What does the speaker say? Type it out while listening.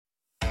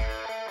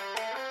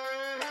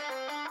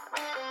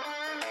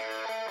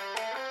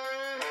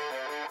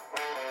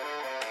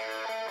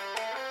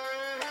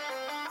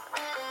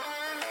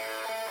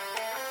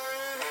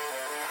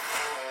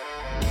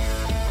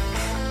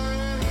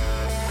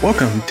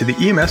Welcome to the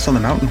EMS on the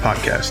Mountain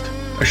podcast,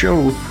 a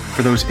show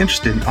for those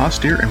interested in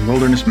austere and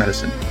wilderness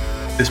medicine.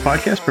 This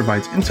podcast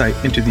provides insight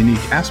into the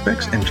unique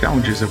aspects and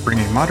challenges of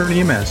bringing modern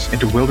EMS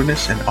into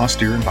wilderness and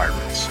austere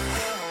environments.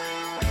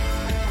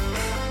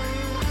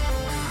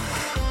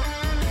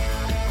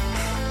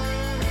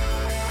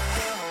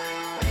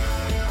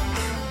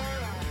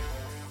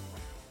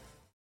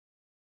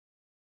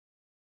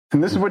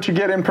 And this is what you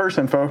get in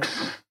person,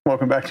 folks.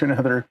 Welcome back to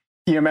another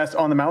EMS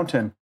on the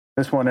Mountain.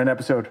 This one, an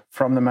episode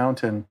from the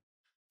mountain.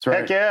 That's right.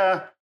 Heck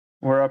yeah.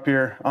 We're up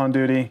here on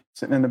duty,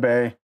 sitting in the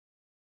bay.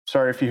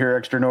 Sorry if you hear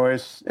extra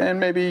noise, and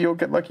maybe you'll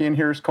get lucky and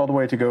hear us called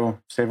away to go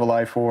save a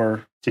life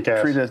or treat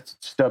a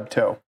stub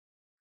toe.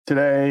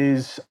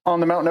 Today's On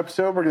the Mountain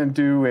episode, we're going to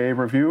do a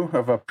review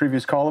of a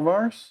previous call of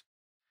ours.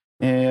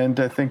 And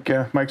I think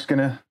Mike's going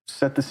to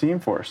set the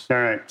scene for us.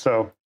 All right.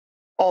 So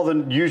all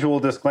the usual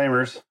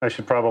disclaimers, I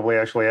should probably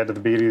actually add to the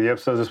beginning of the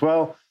episode as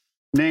well.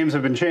 Names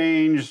have been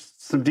changed,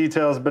 some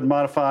details have been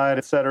modified,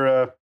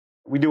 etc.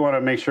 We do want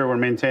to make sure we're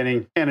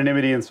maintaining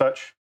anonymity and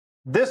such.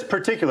 This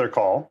particular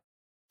call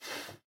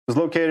was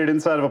located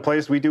inside of a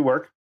place we do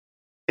work.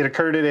 It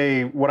occurred at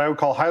a what I would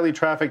call highly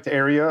trafficked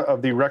area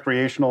of the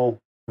recreational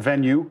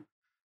venue.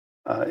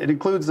 It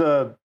includes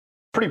a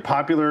pretty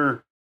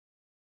popular,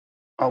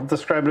 I'll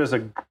describe it as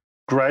a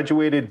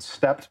graduated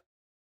stepped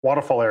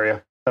waterfall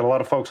area that a lot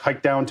of folks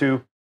hike down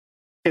to.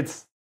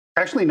 It's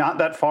actually not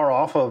that far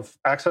off of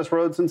access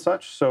roads and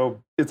such,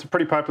 so it's a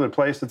pretty popular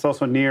place. It's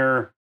also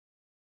near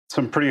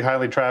some pretty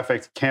highly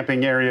trafficked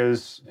camping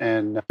areas,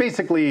 and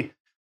basically,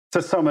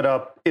 to sum it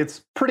up,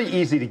 it's pretty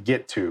easy to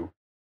get to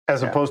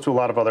as opposed to a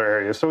lot of other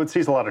areas, so it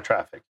sees a lot of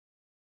traffic.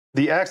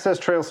 The access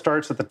trail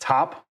starts at the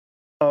top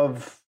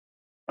of,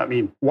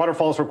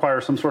 waterfalls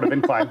require some sort of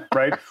incline,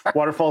 right?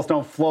 Waterfalls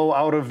don't flow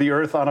out of the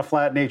earth on a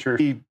flat nature.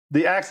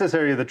 The access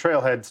area of the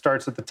trailhead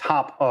starts at the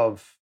top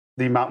of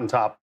the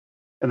mountaintop,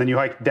 and then you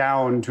hike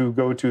down to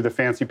go to the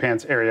Fancy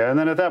Pants area. And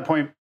then at that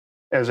point,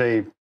 as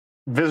a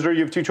visitor, you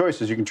have two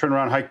choices. You can turn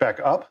around and hike back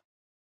up,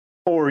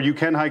 or you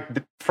can hike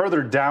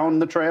further down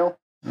the trail.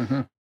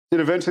 Mm-hmm. It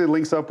eventually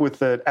links up with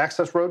the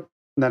access road,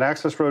 and that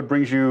access road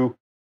brings you,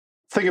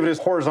 think of it as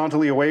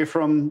horizontally away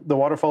from the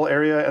waterfall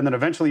area, and then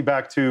eventually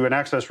back to an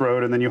access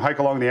road, and then you hike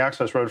along the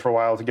access road for a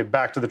while to get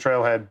back to the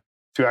trailhead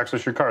to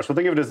access your car. So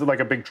think of it as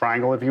like a big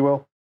triangle, if you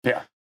will.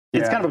 Yeah.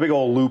 It's kind of a big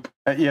old loop.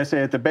 Yes,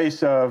 at the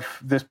base of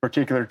this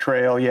particular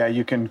trail,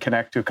 you can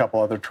connect to a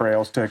couple other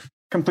trails to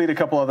complete a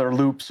couple other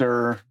loops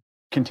or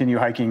continue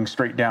hiking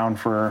straight down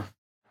for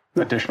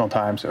additional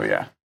time. So,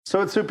 yeah.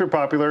 So it's super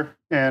popular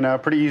and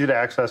pretty easy to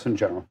access in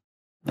general.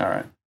 All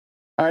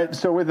right.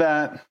 So with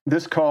that,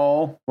 this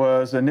call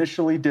was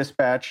initially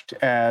dispatched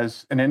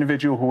as an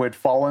individual who had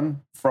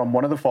fallen from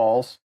one of the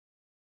falls.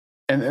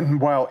 And then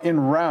while en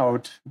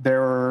route,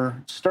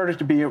 there started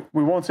to be,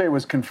 we won't say it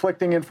was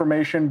conflicting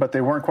information, but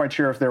they weren't quite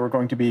sure if there were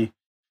going to be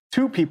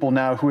two people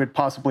now who had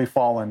possibly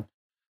fallen,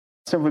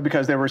 simply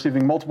because they were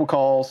receiving multiple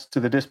calls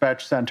to the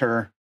dispatch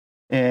center,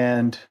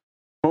 and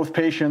both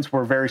patients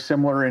were very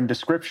similar in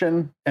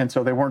description, and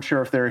so they weren't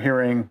sure if they were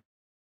hearing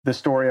the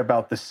story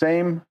about the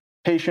same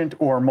patient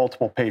or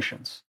multiple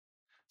patients.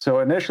 So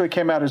it initially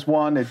came out as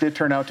one. It did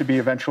turn out to be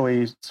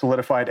eventually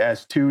solidified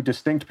as two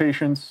distinct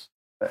patients.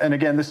 And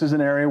again, this is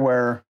an area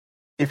where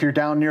if you're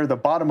down near the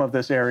bottom of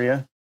this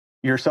area,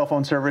 your cell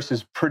phone service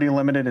is pretty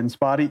limited and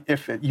spotty,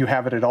 if you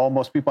have it at all.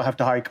 Most people have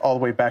to hike all the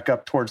way back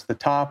up towards the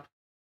top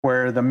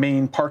where the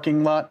main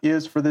parking lot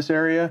is for this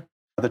area,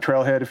 the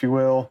trailhead, if you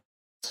will.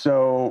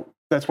 So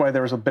that's why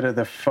there was a bit of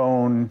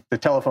the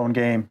telephone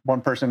game.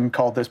 One person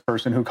called this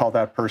person who called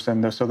that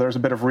person. So there's a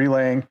bit of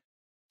relaying.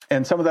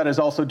 And some of that is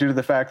also due to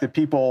the fact that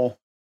people,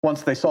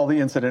 once they saw the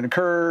incident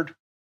occurred,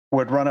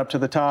 would run up to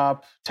the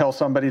top, tell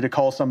somebody to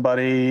call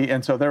somebody.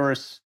 And so there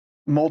was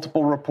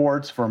multiple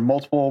reports from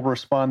multiple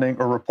responding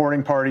or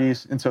reporting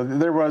parties. And so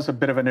there was a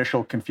bit of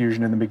initial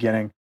confusion in the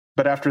beginning.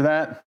 But after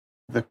that,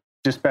 the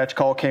dispatch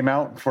call came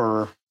out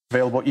for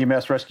available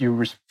EMS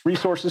rescue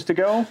resources to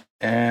go.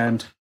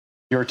 And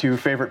your two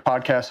favorite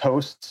podcast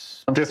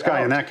hosts. This guy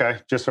and that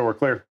guy, just so we're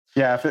clear.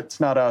 Yeah, if it's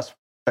not us,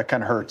 that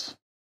kind of hurts.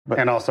 But,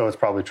 and also it's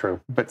probably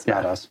true, but it's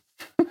not us.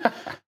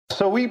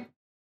 So we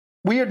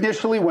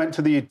initially went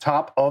to the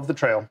top of the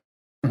trail,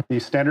 the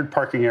standard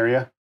parking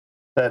area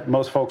that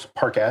most folks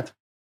park at.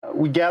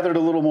 We gathered a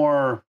little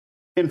more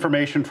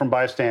information from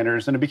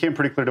bystanders, and it became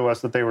pretty clear to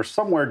us that they were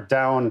somewhere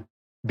down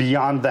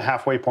beyond the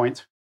halfway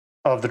point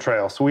of the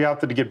trail. So we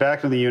opted to get back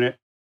to the unit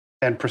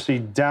and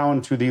proceed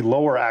down to the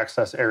lower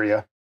access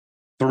area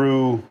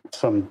through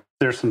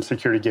there's some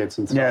security gates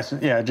and stuff. Yes,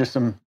 yeah, just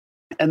some.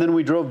 And then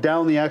we drove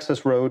down the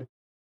access road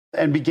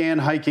and began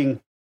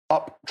hiking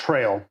up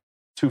trail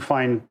to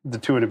find the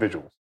two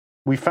individuals.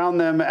 We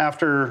found them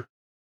after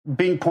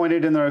being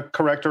pointed in the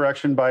correct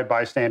direction by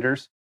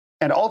bystanders,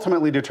 and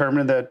ultimately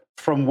determined that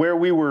from where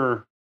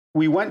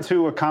we went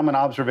to a common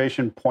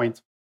observation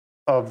point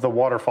of the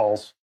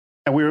waterfalls,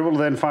 and we were able to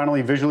then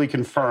finally visually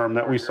confirm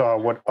that we saw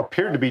what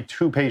appeared to be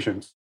two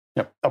patients,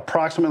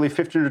 approximately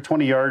 15 to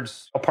 20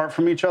 yards apart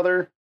from each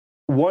other.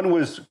 One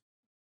was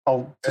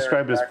I'll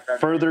describe it as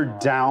further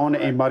down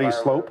a muddy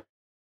slope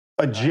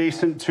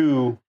adjacent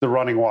to the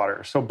running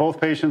water. So both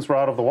patients were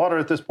out of the water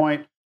at this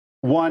point.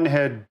 One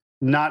had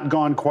not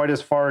gone quite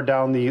as far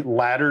down the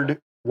laddered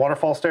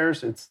waterfall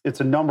stairs.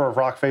 It's a number of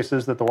rock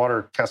faces that the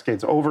water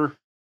cascades over.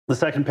 The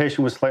second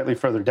patient was slightly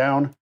further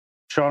down.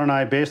 Sean and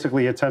I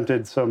basically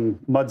attempted some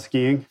mud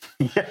skiing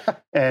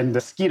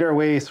and skied our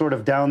way sort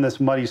of down this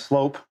muddy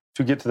slope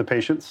to get to the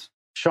patients.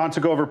 Sean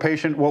took over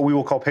what we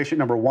will call patient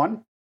number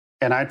 1,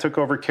 and I took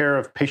over care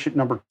of patient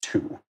number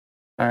 2.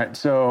 All right.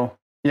 So,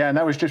 yeah, and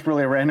that was just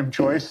really a random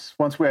choice.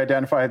 Once we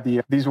identified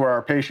these were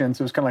our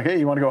patients, it was kind of like, hey,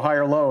 you want to go high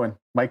or low? And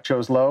Mike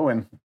chose low,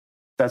 and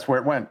that's where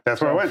it went.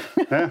 That's where it went.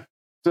 Yeah.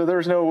 So there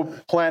was no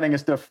planning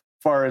as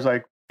far as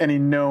like any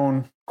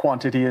known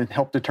quantity and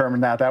help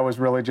determine that. That was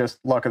really just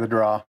luck of the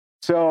draw.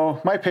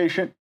 So my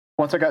patient,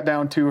 once I got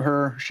down to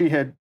her, she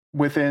had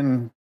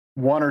within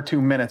 1 or 2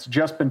 minutes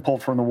just been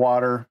pulled from the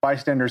water.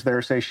 Bystanders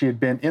there say she had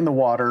been in the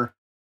water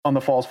on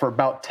the falls for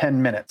about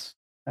 10 minutes.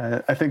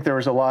 I think there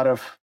was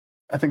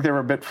they were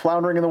a bit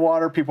floundering in the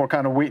water. People were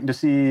kind of waiting to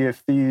see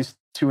if these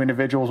 2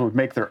 individuals would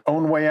make their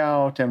own way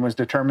out, and was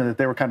determined that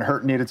they were kind of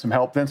hurt and needed some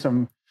help. Then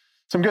some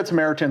good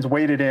Samaritans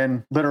waded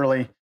in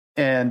literally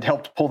and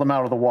helped pull them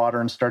out of the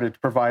water and started to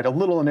provide a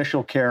little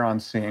initial care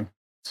on scene.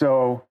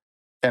 So,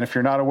 and if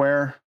you're not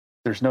aware,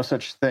 there's no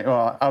such thing,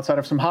 outside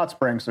of some hot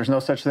springs, there's no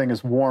such thing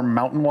as warm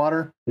mountain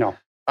water. No.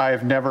 I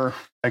have never,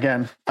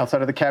 again,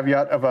 outside of the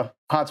caveat of a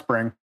hot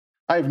spring,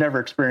 I have never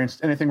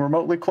experienced anything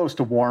remotely close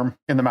to warm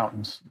in the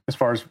mountains as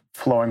far as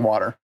flowing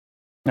water.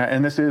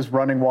 And this is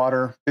running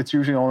water. It's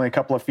usually only a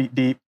couple of feet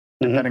deep,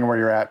 depending on where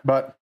you're at.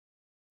 But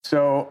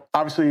so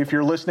obviously, if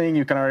you're listening,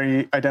 you can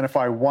already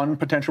identify one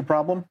potential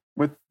problem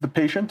with the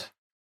patient.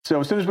 So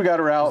as soon as we got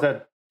her out. Was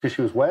that because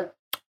she was wet,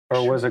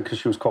 or was it because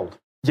she was cold?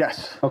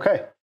 Yes.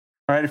 Okay.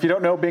 All right. If you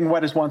don't know, being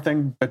wet is one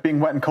thing, but being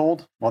wet and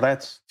cold, well,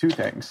 that's 2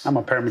 things. I'm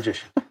a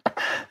paramagician.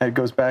 It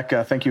goes back.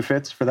 Thank you,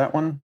 Fitz, for that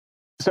one.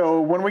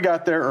 So when we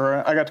got there,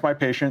 or I got to my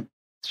patient,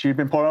 she'd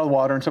been pulled out of the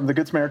water, and some of the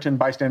Good Samaritan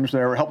bystanders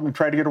there were helping to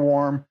try to get her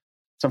warm.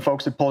 Some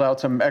folks had pulled out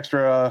some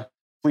extra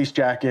fleece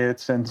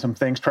jackets and some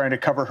things trying to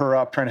cover her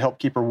up, trying to help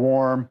keep her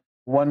warm.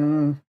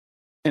 One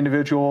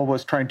individual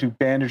was trying to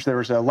bandage. There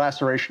was a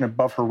laceration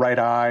above her right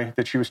eye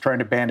that she was trying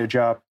to bandage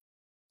up.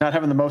 Not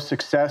having the most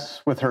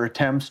success with her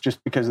attempts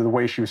just because of the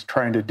way she was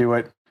trying to do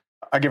it.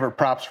 I give her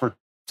props for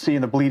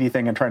seeing the bleedy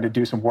thing and trying to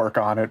do some work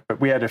on it,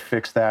 but we had to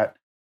fix that.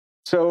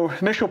 So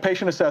initial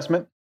patient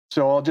assessment.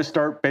 So I'll just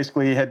start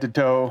basically head to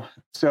toe.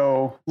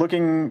 So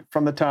looking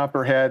from the top of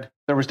her head,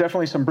 there was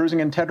definitely some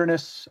bruising and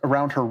tenderness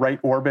around her right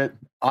orbit,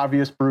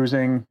 obvious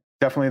bruising,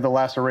 definitely the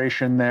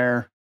laceration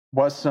there.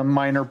 Was some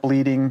minor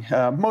bleeding.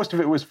 Most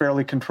of it was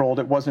fairly controlled.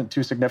 It wasn't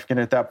too significant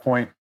at that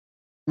point.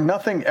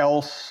 Nothing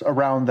else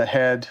around the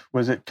head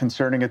was it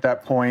concerning at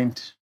that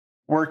point.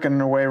 Working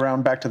her way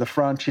around back to the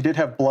front. She did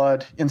have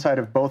blood inside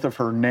of both of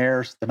her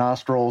nares, the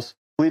nostrils.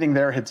 Bleeding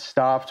there had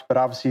stopped, but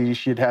obviously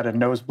she had had a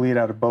nosebleed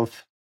out of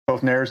both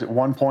nares at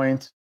one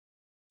point.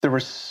 There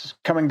was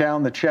coming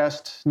down the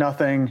chest,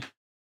 nothing.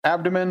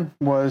 Abdomen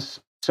was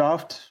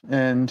soft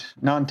and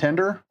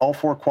non-tender, all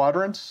 4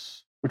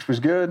 quadrants, which was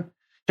good.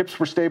 Hips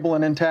were stable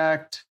and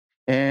intact.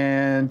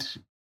 And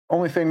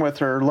only thing with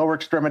her lower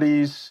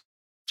extremities,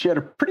 she had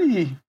a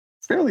fairly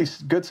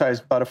good size,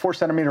 about a 4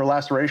 centimeter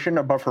laceration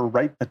above her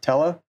right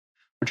patella,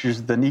 which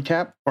is the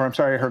kneecap,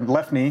 her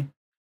left knee.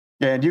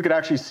 And you could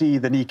actually see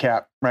the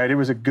kneecap, right? It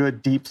was a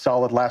good, deep,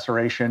 solid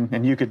laceration,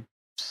 and you could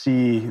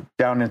see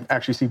down and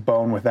actually see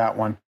bone with that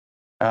one.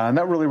 And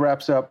that really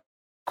wraps up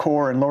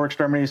core and lower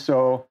extremities.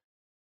 So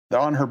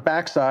on her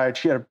backside,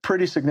 she had a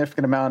pretty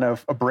significant amount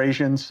of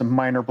abrasions, some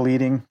minor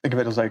bleeding. Think of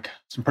it as like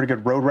some pretty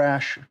good road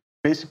rash,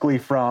 basically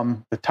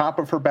from the top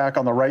of her back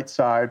on the right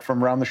side,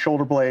 from around the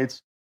shoulder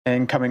blades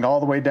and coming all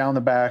the way down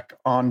the back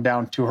on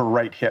down to her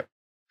right hip.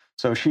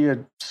 So she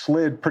had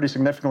slid pretty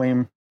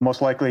significantly,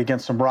 most likely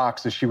against some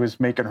rocks as she was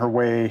making her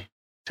way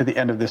to the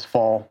end of this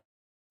fall.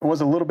 There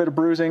was a little bit of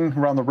bruising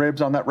around the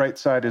ribs on that right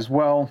side as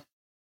well.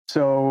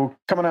 So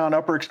coming on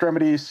upper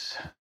extremities,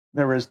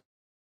 there was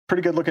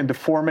pretty good looking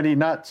deformity,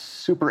 not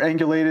super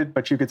angulated,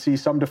 but you could see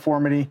some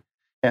deformity.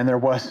 And there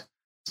was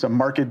some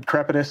marked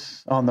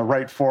crepitus on the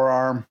right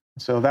forearm.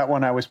 So that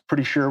one I was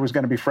pretty sure was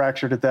going to be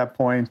fractured at that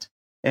point.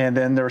 And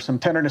then there was some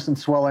tenderness and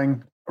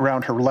swelling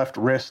around her left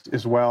wrist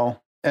as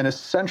well. And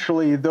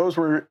essentially those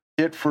were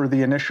it for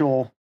the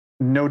initial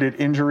noted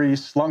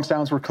injuries. Lung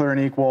sounds were clear and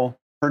equal.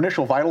 Her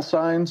initial vital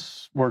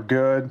signs were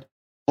good.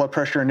 Blood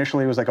pressure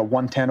initially was like a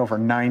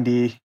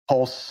 110/90.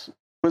 Pulse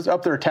was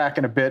up there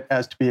attacking a bit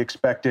as to be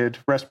expected.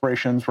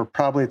 Respirations were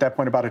probably at that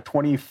point about a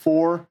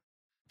 24.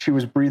 She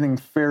was breathing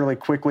fairly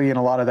quickly, and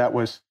a lot of that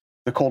was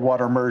the cold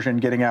water immersion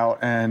getting out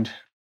and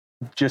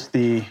just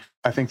the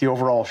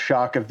overall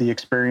shock of the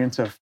experience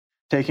of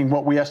taking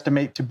what we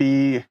estimate to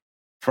be,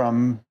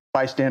 from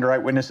bystander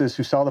eyewitnesses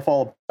who saw the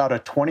fall, about a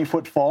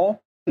 20-foot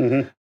fall.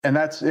 Mm-hmm.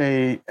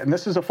 And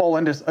this is a fall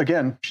into,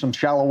 again, some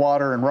shallow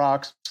water and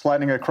rocks,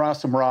 sliding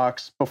across some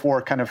rocks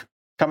before kind of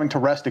coming to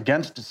rest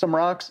against some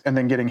rocks and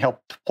then getting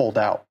help pulled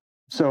out.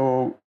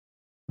 So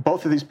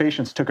both of these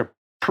patients took a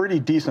pretty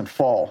decent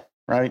fall,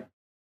 right?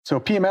 So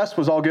PMS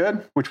was all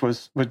good, which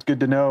was good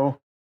to know.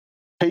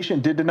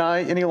 Patient did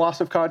deny any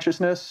loss of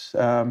consciousness.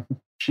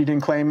 She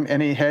didn't claim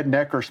any head,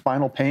 neck, or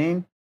spinal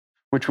pain,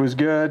 which was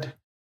good.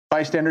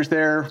 Bystanders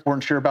there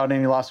weren't sure about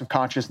any loss of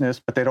consciousness,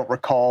 but they don't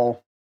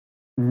recall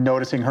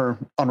noticing her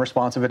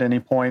unresponsive at any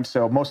point.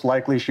 So most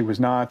likely she was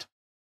not.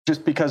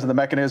 Just because of the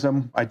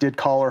mechanism, I did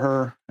collar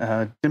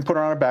her, didn't put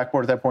her on a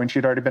backboard at that point.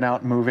 She'd already been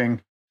out and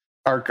moving.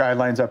 Our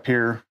guidelines up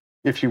here,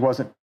 if she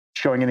wasn't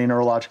showing any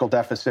neurological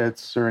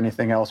deficits or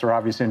anything else or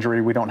obvious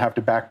injury, we don't have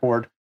to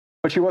backboard.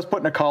 But she was put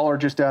in a collar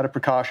just out of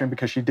precaution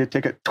because she did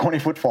take a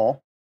 20-foot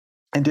fall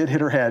and did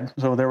hit her head.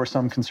 So there was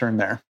some concern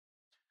there.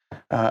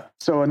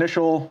 So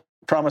initial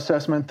trauma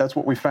assessment, that's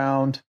what we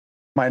found.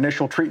 My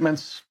initial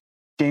treatments,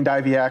 gained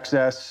IV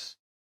access,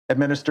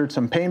 administered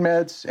some pain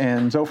meds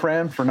and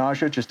Zofran for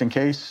nausea just in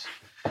case.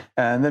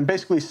 And then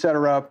basically set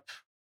her up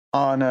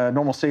on a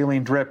normal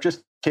saline drip,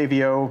 just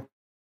KVO,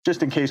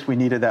 just in case we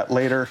needed that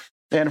later.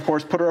 And of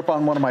course, put her up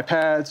on one of my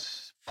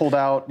pads, pulled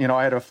out,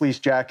 I had a fleece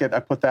jacket. I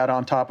put that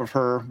on top of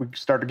her. We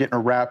started getting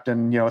her wrapped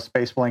in, a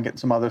space blanket and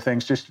some other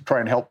things just to try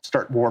and help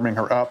start warming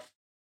her up.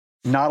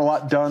 Not a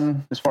lot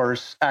done as far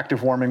as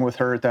active warming with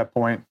her at that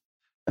point.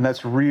 And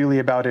that's really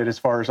about it as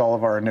far as all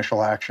of our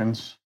initial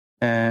actions.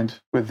 And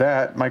with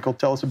that, Michael,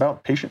 tell us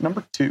about patient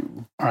number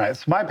 2. All right.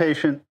 So my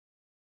patient,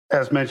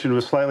 as mentioned,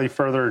 was slightly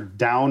further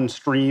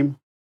downhill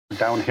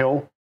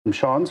from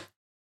Sean's.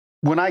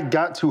 When I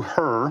got to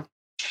her,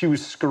 she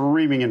was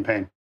screaming in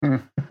pain.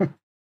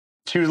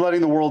 She was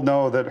letting the world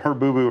know that her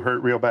boo-boo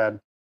hurt real bad.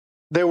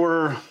 There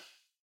were,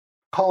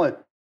 call it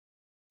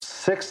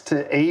 6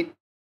 to 8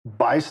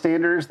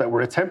 bystanders that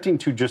were attempting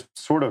to just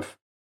sort of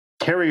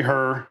carry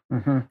her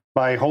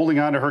by holding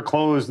onto her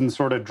clothes and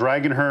sort of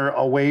dragging her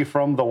away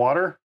from the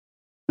water.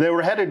 They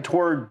were headed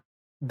toward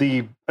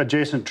the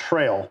adjacent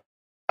trail,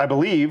 I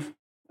believe.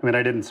 I mean,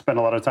 I didn't spend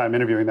a lot of time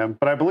interviewing them,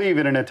 but I believe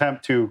in an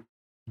attempt to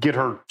get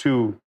her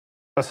to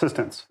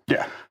assistance.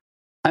 Yeah.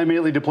 I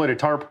immediately deployed a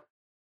tarp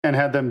and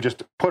had them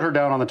just put her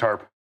down on the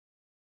tarp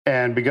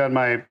and begun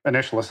my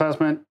initial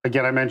assessment.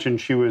 Again, I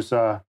mentioned she was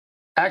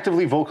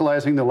actively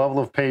vocalizing the level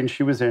of pain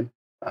she was in.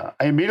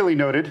 I immediately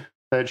noted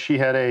that she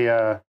had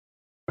a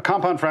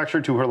compound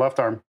fracture to her left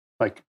arm,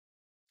 like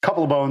a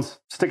couple of bones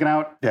sticking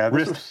out,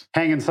 wrist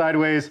hanging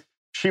sideways.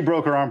 She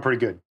broke her arm pretty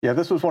good. Yeah,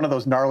 this was one of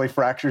those gnarly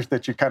fractures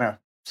that you kind of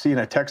see in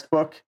a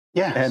textbook.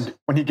 Yes. And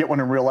when you get one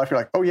in real life, you're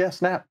like, oh yeah,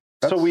 snap.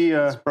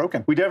 It's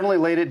broken. We definitely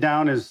laid it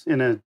down as in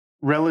a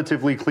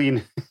relatively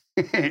clean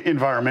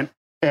environment.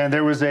 And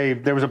there was a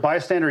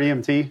bystander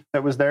EMT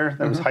that was there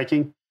that was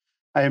hiking.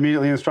 I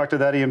immediately instructed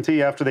that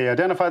EMT after they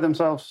identified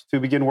themselves to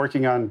begin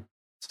working on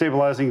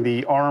stabilizing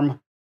the arm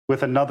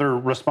with another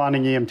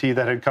responding EMT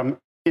that had come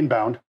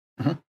inbound.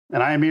 And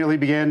I immediately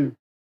began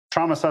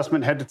trauma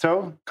assessment head to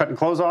toe, cutting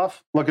clothes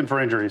off, looking for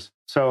injuries.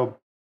 So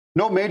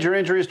no major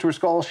injuries to her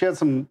skull. She had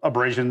some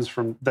abrasions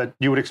from that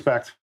you would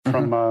expect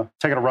from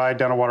taking a ride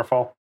down a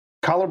waterfall.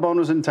 Collarbone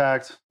was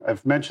intact.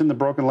 I've mentioned the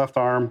broken left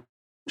arm.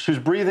 She was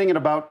breathing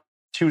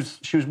she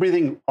was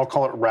breathing, I'll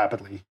call it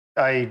rapidly.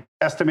 I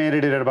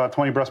estimated it at about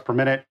 20 breaths per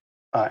minute.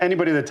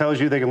 Anybody that tells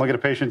you they can look at a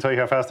patient and tell you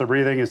how fast they're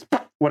breathing is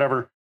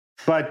whatever.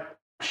 But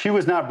she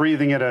was not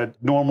breathing at a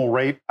normal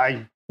rate.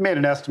 I made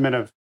an estimate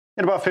of,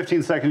 in about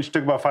 15 seconds, she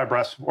took about 5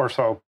 breaths or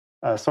so.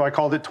 So I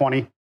called it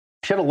 20.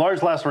 She had a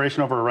large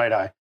laceration over her right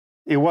eye.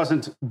 It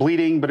wasn't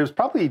bleeding, but it was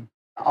probably,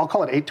 I'll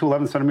call it 8 to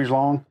 11 centimeters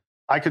long.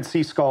 I could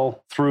see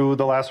skull through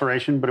the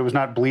laceration, but it was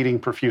not bleeding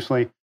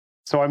profusely.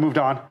 So I moved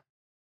on.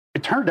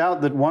 It turned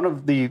out that one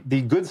of the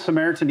Good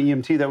Samaritan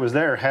EMT that was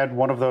there had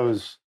one of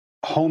those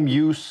home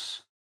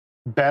use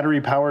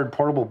battery-powered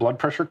portable blood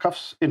pressure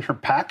cuffs in her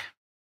pack.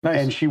 Nice.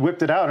 And she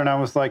whipped it out, and I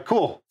was like,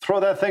 cool, throw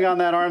that thing on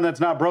that arm that's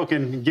not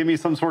broken and give me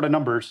some sort of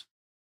numbers.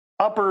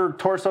 Upper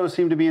torso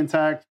seemed to be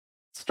intact.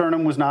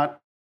 Sternum was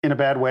not in a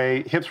bad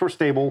way. Hips were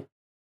stable.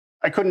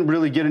 I couldn't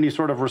really get any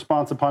sort of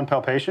response upon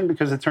palpation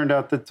because it turned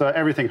out that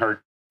everything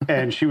hurt.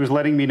 And she was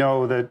letting me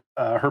know that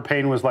her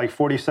pain was like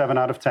 47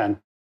 out of 10.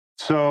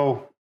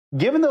 So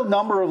given the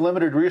number of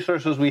limited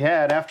resources we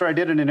had, after I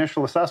did an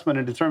initial assessment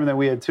and determined that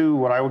we had 2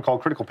 what I would call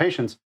critical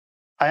patients,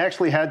 I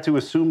actually had to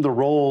assume the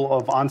role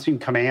of on-scene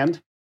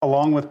command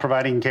along with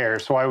providing care.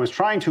 So I was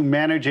trying to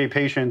manage a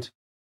patient.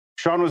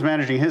 Sean was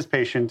managing his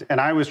patient,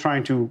 and I was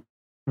trying to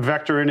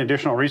vector in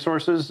additional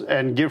resources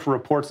and give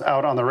reports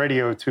out on the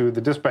radio to the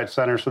dispatch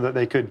center so that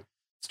they could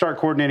start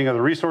coordinating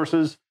other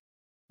resources.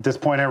 At this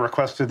point, I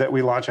requested that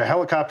we launch a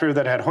helicopter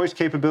that had hoist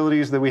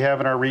capabilities that we have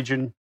in our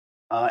region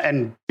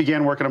and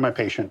began working on my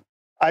patient.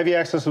 IV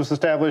access was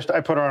established.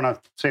 I put her on a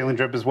saline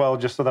drip as well,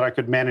 just so that I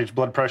could manage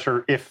blood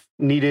pressure if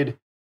needed.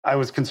 I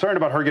was concerned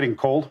about her getting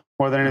cold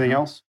more than anything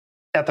else.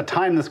 At the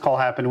time this call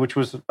happened, which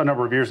was a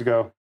number of years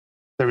ago,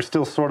 there was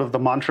still sort of the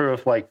mantra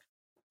of like,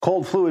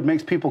 cold fluid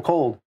makes people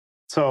cold.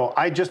 So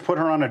I just put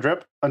her on a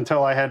drip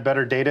until I had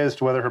better data as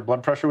to whether her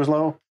blood pressure was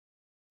low.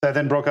 I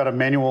then broke out a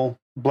manual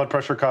blood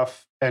pressure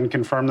cuff and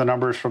confirmed the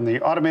numbers from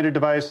the automated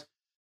device,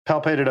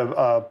 palpated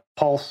a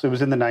pulse. It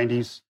was in the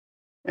 90s.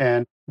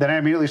 And then I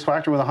immediately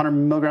swacked her with 100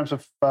 milligrams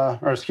of, 100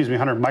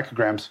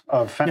 micrograms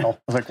of fentanyl. I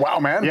was like, wow,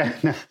 man.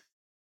 Yeah,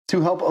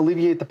 to help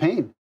alleviate the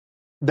pain.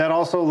 That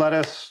also let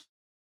us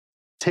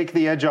take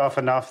the edge off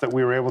enough that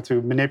we were able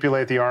to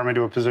manipulate the arm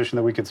into a position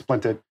that we could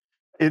splint it.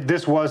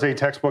 This was a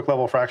textbook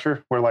level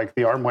fracture where like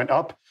the arm went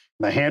up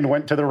and the hand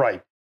went to the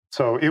right.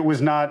 So it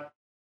was not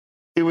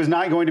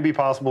going to be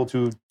possible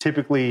to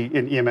typically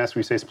in EMS,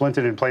 we say splint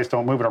it in place,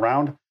 don't move it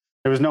around.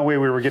 There was no way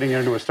we were getting her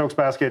into a Stokes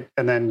basket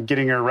and then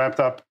getting her wrapped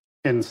up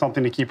in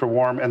something to keep her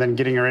warm and then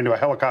getting her into a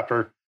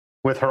helicopter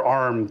with her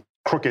arm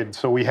crooked.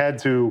 So we had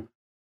to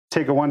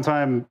take a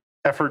one-time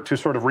effort to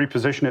sort of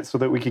reposition it so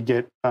that we could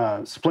get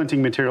splinting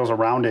materials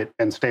around it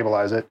and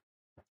stabilize it.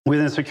 We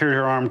then secured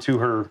her arm to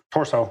her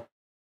torso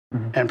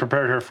and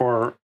prepared her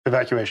for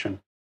evacuation.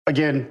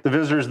 Again, the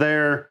visitors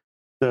there,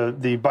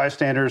 the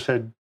bystanders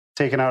had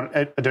taken out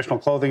additional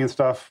clothing and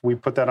stuff. We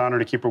put that on her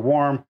to keep her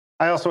warm.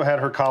 I also had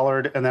her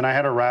collared, and then I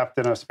had her wrapped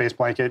in a space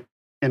blanket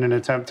in an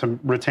attempt to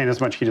retain as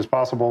much heat as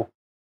possible.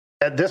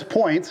 At this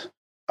point,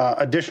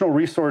 additional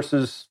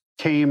resources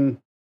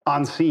came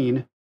on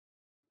scene.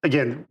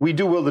 Again, we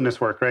do wilderness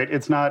work, right?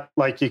 It's not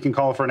like you can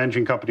call for an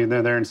engine company and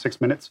they're there in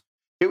 6 minutes.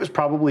 It was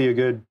probably a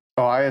good...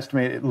 Oh, I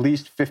estimate at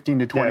least 15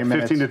 to 20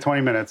 minutes. 15 to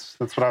 20 minutes.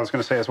 That's what I was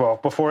going to say as well.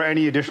 Before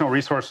any additional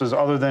resources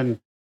other than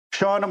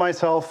Sean and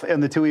myself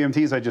and the 2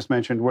 EMTs I just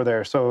mentioned were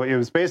there. So it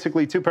was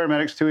basically 2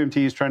 paramedics, 2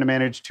 EMTs trying to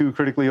manage 2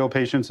 critically ill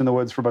patients in the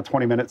woods for about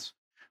 20 minutes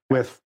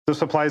with the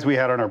supplies we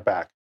had on our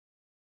back.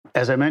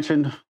 As I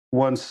mentioned,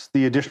 once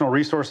the additional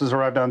resources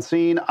arrived on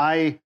scene,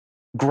 I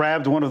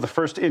grabbed one of the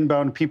first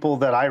inbound people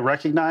that I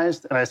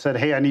recognized and I said,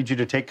 hey, I need you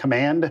to take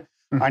command.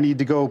 I need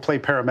to go play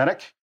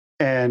paramedic,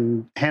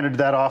 and handed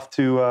that off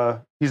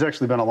to, he's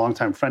actually been a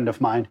longtime friend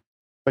of mine,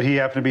 but he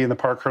happened to be in the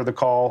park, heard the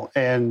call,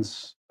 and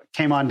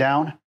came on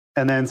down.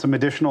 And then some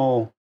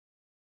additional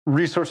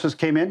resources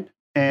came in,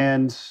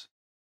 and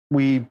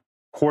we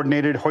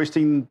coordinated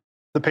hoisting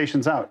the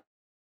patients out.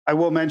 I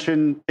will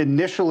mention,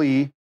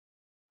 initially,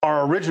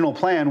 our original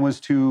plan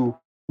was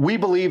we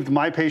believed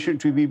my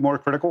patient to be more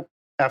critical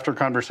after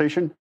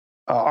conversation.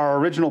 Our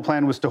original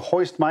plan was to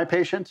hoist my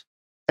patient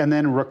and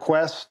then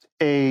request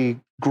a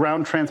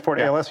ground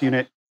transport ALS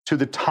unit to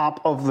the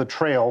top of the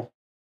trail.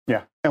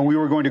 Yeah. And we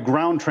were going to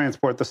ground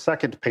transport the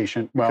second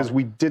patient because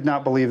we did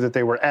not believe that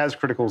they were as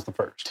critical as the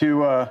first.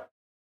 To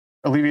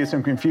alleviate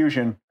some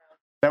confusion,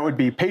 that would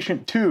be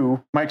patient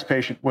 2, Mike's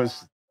patient,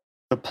 was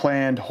the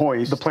planned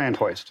hoist. The planned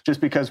hoist.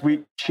 Just because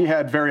she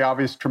had very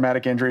obvious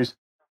traumatic injuries.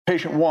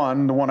 Patient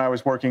 1, the one I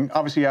was working,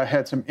 obviously I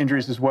had some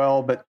injuries as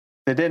well, but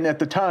they didn't at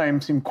the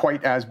time seem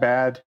quite as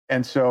bad.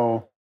 And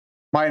so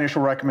my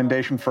initial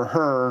recommendation for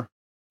her,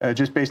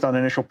 just based on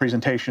initial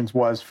presentations,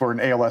 was for an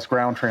ALS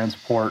ground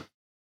transport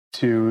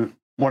to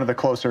one of the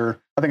closer,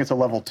 I think it's a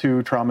level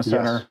 2 trauma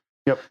center.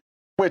 Yes. Yep.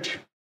 Which,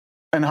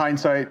 in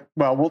hindsight,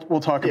 well, we'll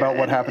talk about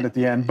what happened at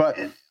the end. But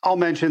I'll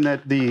mention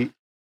that the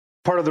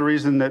part of the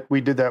reason that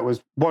we did that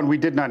was, 1, we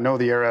did not know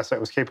the air asset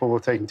was capable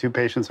of taking 2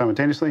 patients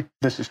simultaneously.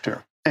 This is true.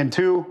 And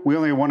 2, we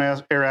only had one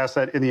air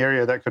asset in the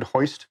area that could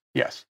hoist.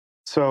 Yes.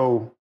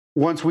 So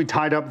once we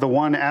tied up the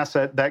one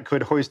asset that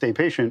could hoist a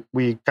patient,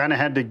 we kind of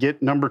had to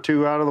get number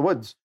 2 out of the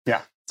woods.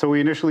 Yeah. So we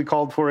initially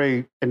called for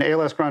an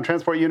ALS ground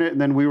transport unit,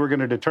 and then we were going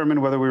to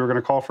determine whether we were going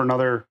to call for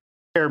another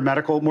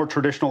more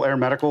traditional air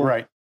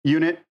medical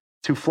unit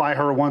to fly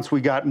her once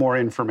we got more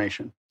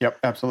information. Yep,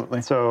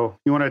 absolutely. So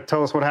you want to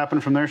tell us what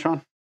happened from there,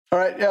 Sean? All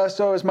right. Yeah.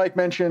 So as Mike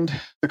mentioned,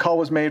 the call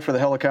was made for the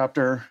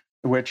helicopter,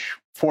 which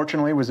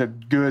fortunately was a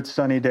good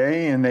sunny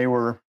day, and they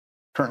were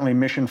currently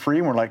mission free.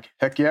 And we're like,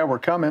 heck yeah, we're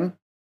coming.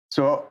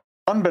 So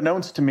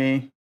unbeknownst to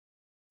me,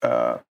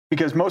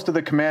 because most of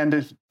the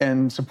command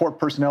and support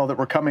personnel that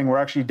were coming were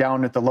actually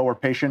down at the lower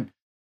patient,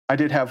 I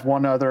did have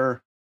one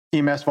other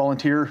EMS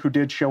volunteer who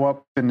did show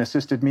up and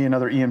assisted me,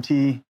 another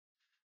EMT.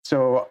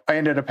 So I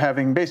ended up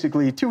having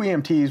basically 2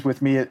 EMTs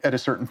with me at a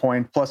certain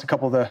point, plus a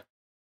couple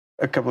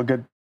of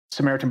good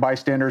Samaritan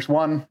bystanders.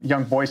 One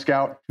young Boy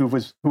Scout who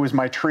was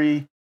my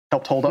tree,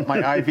 helped hold up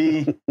my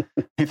IV.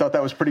 He thought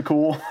that was pretty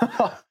cool.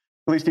 At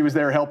least he was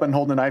there helping,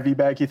 holding an IV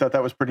bag. He thought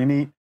that was pretty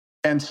neat.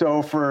 And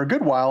so for a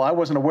good while, I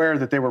wasn't aware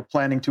that they were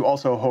planning to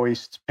also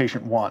hoist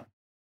patient 1.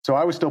 So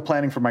I was still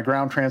planning for my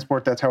ground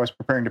transport. That's how I was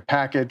preparing to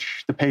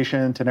package the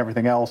patient and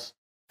everything else.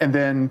 And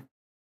then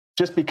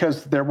just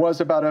because there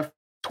was about a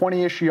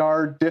 20-ish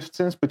yard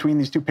distance between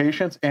these 2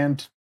 patients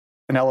and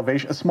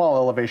a small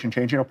elevation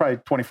change, probably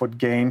 20-foot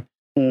gain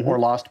or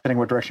loss, depending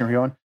what direction you're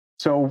going.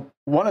 So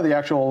one of the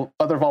actual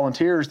other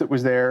volunteers that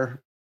was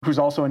there, who's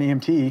also an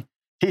EMT,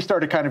 he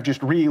started kind of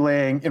just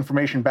relaying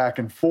information back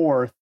and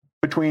forth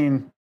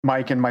between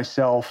Mike and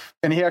myself.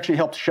 And he actually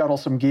helped shuttle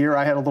some gear.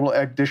 I had a little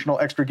additional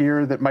extra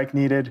gear that Mike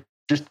needed.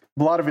 Just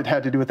a lot of it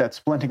had to do with that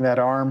splinting that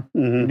arm.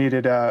 We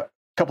needed a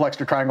couple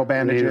extra triangle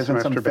bandages and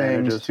some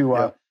things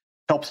to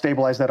help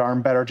stabilize that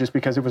arm better, just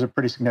because it was a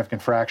pretty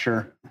significant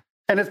fracture.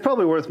 And it's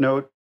probably worth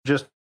note,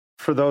 just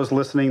for those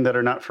listening that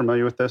are not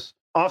familiar with this,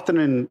 often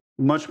in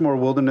much more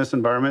wilderness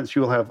environments,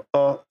 you'll have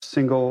a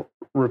single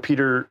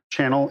repeater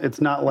channel. It's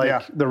not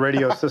like the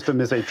radio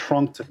system is a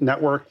trunked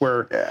network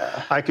where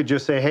I could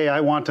just say, hey, I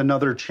want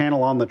another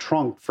channel on the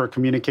trunk for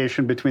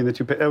communication between the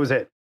two. That was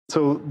it.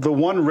 So the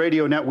one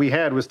radio net we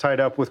had was tied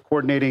up with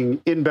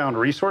coordinating inbound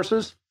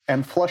resources.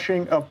 And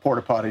flushing of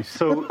porta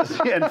potties.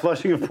 And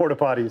flushing of porta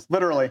potties.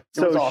 Literally.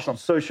 It was awesome.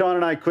 So Sean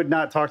and I could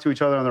not talk to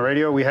each other on the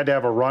radio. We had to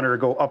have a runner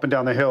go up and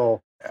down the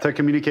hill to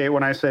communicate.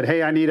 When I said,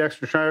 hey, I need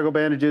extra triangle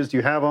bandages, do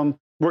you have them?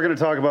 We're going to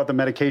talk about the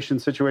medication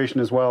situation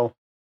as well.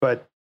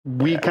 But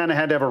we kind of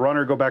had to have a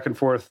runner go back and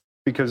forth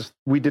because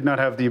we did not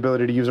have the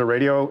ability to use a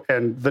radio.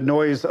 And the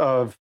noise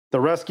of the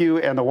rescue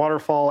and the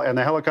waterfall and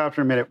the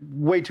helicopter made it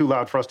way too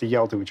loud for us to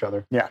yell to each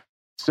other. Yeah.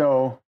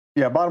 So,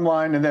 bottom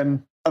line. And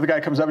then other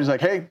guy comes up and he's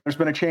like, hey, there's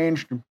been a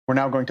change. We're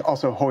now going to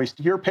also hoist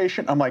your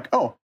patient. I'm like,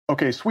 oh,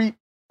 okay, sweet.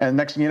 And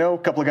next thing you know, a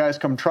couple of guys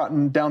come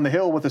trotting down the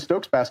hill with a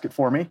Stokes basket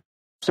for me.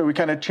 So we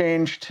kind of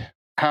changed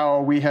how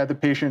we had the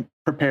patient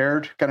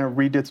prepared, kind of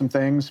redid some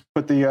things,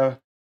 put the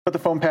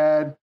foam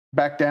pad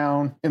back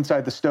down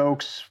inside the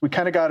Stokes. We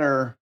kind of got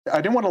her, I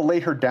didn't want to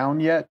lay her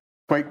down yet,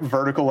 quite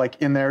vertical, like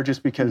in there,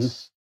 just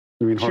because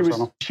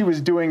she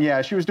was doing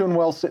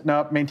well sitting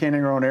up,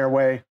 maintaining her own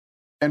airway.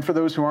 And for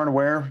those who aren't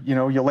aware,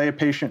 you lay a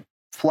patient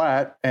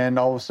flat and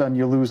all of a sudden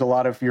you lose a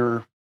lot of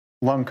your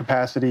lung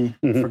capacity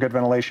for good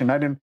ventilation.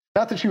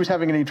 Not that she was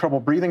having any trouble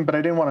breathing, but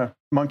I didn't want to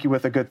monkey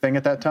with a good thing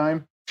at that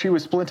time. She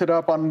was splinted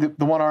up on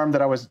the one arm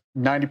that I was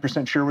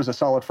 90% sure was a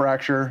solid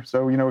fracture.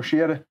 So, she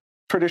had a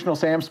traditional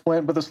SAM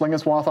splint with a sling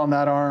and swath on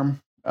that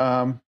arm.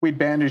 We'd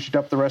bandaged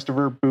up the rest of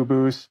her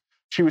boo-boos.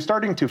 She was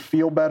starting to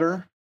feel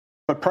better.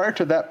 But prior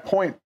to that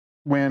point,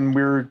 when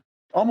we were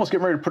almost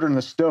getting ready to put her in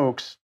the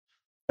Stokes,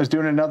 I was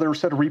doing another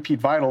set of repeat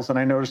vitals, and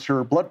I noticed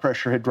her blood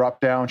pressure had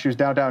dropped down. She was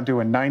down to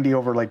a 90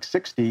 over like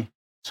 60.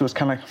 So it's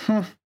kind of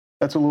like,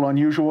 that's a little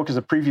unusual because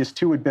the previous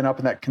two had been up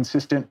in that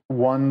consistent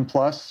 1+,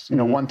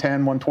 110,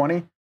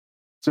 120.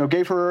 So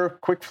gave her a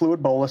quick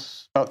fluid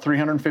bolus, about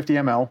 350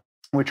 ml,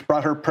 which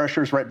brought her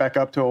pressures right back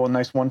up to a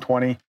nice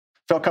 120.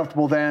 Felt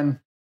comfortable then.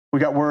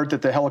 We got word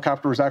that the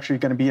helicopter was actually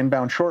going to be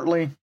inbound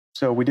shortly.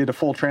 So we did a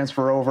full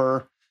transfer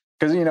over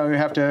because, you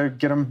have to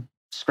get them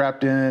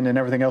scrapped in and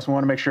everything else. We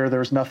want to make sure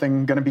there's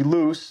nothing going to be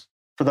loose.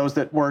 For those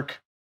that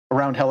work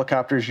around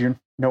helicopters, you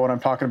know what I'm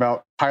talking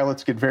about.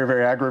 Pilots get very,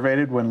 very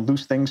aggravated when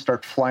loose things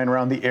start flying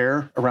around the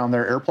air, around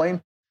their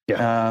airplane.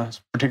 Yeah.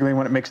 Particularly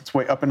when it makes its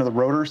way up into the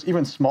rotors.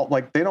 Even small,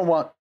 like they don't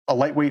want a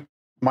lightweight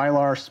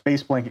Mylar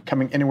space blanket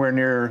coming anywhere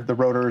near the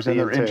rotors and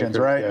their engines,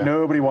 right? Yeah.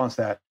 Nobody wants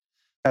that.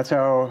 That's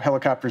how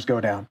helicopters go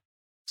down.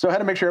 So I had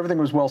to make sure everything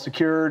was well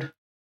secured.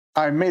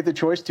 I made the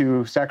choice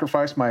to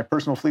sacrifice my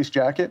personal fleece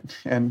jacket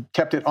and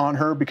kept it on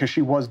her because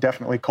she was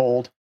definitely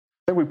cold.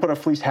 Then we put a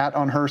fleece hat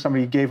on her.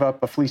 Somebody gave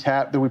up a fleece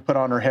hat that we put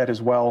on her head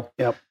as well.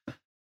 Yep.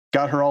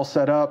 Got her all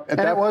set up. And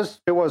it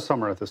was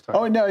summer at this time.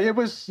 Oh, no, it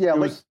was,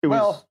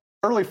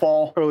 early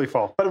fall. Early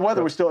fall. But the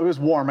weather was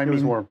warm. I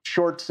mean, warm.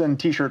 Shorts and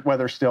T-shirt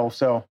weather still.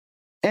 So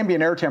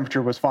ambient air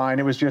temperature was fine.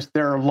 It was just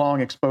their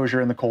long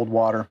exposure in the cold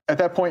water. At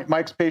that point,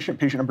 Mike's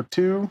patient number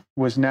 2,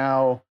 was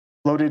now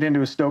loaded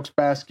into a Stokes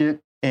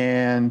basket.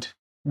 And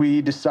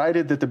we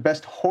decided that the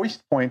best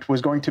hoist point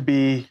was going to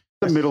be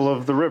the middle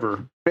of the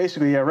river.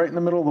 Basically, right in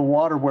the middle of the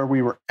water where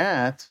we were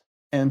at.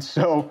 And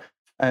so,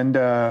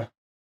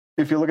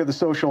 if you look at the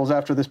socials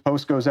after this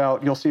post goes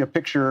out, you'll see a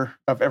picture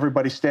of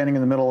everybody standing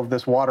in the middle of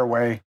this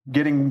waterway,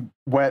 getting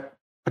wet,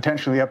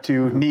 potentially up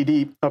to knee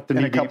deep,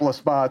 in a couple of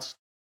spots.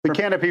 The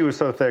canopy was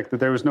so thick that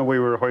there was no way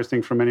we were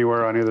hoisting from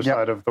anywhere on either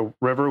side of the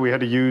river. We had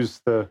to use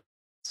the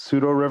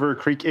pseudo river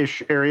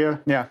creek-ish area.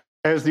 Yeah.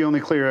 As the only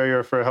clear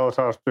area for a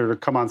helicopter to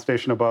come on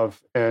station above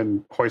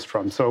and hoist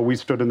from. So we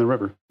stood in the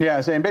river.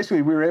 Yeah, and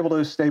basically we were able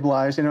to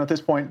stabilize. At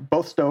this point,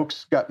 both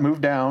Stokes got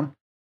moved down.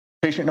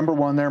 Patient number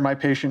 1 there, my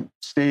patient,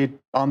 stayed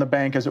on the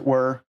bank, as it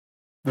were.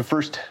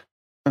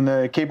 And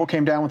the cable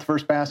came down with the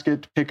first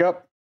basket to pick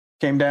up,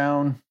 came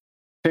down,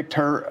 picked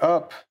her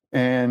up,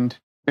 and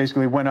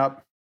basically went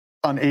up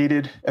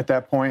unaided at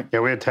that point.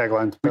 Yeah, we had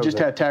taglines. We just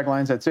had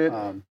taglines, that's it.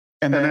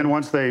 And then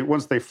once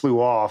they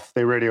flew off,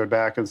 they radioed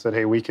back and said,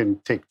 hey, we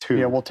can take 2.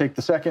 Yeah, we'll take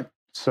the second.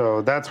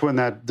 So that's when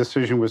that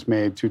decision was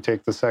made to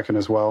take the second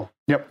as well.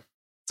 Yep.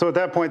 So at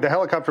that point, the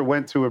helicopter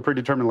went to a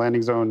predetermined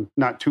landing zone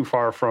not too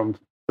far from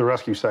the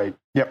rescue site.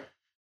 Yep.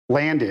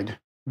 Landed.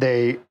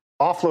 They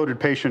offloaded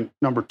patient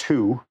number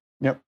 2.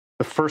 Yep.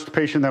 The first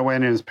patient that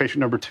went in is patient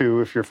number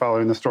 2, if you're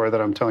following the story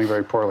that I'm telling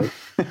very poorly.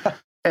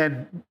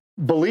 And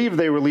believe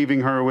they were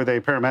leaving her with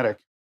a paramedic.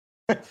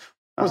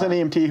 It was an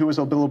EMT who was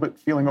a little bit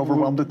feeling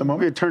overwhelmed at the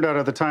moment. It turned out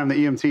at the time the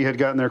EMT had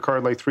gotten their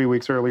card like 3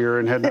 weeks earlier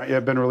and had not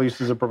yet been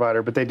released as a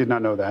provider, but they did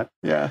not know that.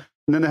 Yeah.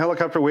 And then the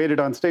helicopter waited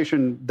on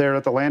station there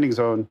at the landing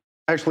zone.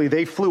 Actually,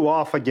 they flew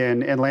off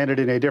again and landed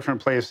in a different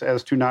place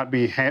as to not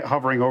be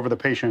hovering over the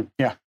patient.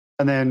 Yeah.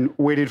 And then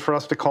waited for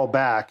us to call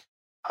back.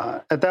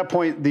 At that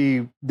point,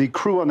 the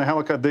crew on the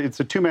helicopter, it's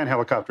a 2-man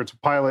helicopter. It's a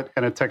pilot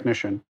and a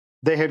technician.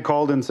 They had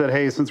called and said,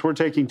 hey, since we're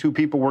taking 2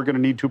 people, we're going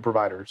to need 2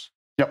 providers.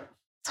 Yep.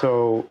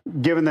 So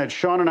given that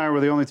Sean and I were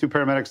the only 2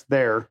 paramedics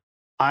there,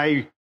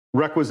 I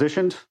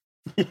requisitioned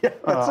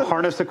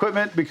harness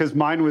equipment because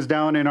mine was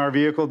down in our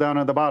vehicle down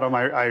at the bottom.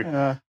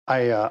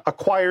 I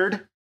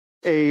acquired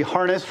a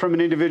harness from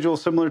an individual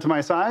similar to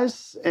my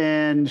size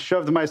and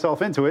shoved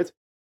myself into it.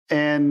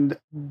 And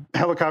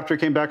helicopter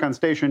came back on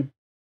station.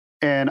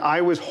 And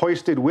I was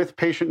hoisted with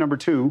patient number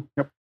 2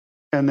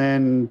 and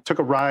then took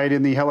a ride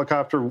in the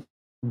helicopter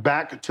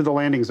back to the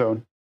landing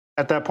zone.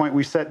 At that point,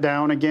 we set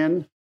down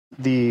again.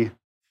 The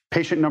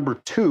patient number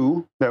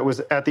 2 that was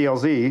at the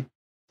LZ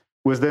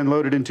was then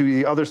loaded into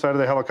the other side of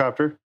the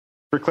helicopter.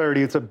 For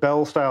clarity, it's a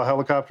Bell-style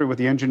helicopter with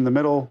the engine in the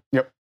middle.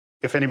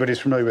 If anybody's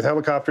familiar with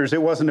helicopters,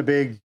 it wasn't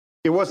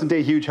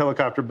a huge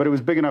helicopter, but it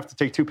was big enough to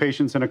take 2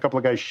 patients and a couple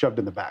of guys shoved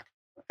in the back.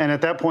 And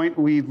at that point,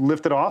 we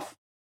lifted off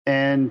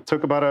and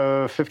took about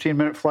a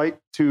 15-minute flight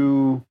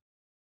to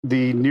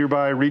the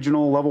nearby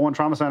regional level 1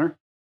 trauma center.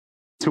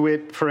 To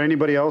it, for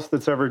anybody else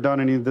that's ever done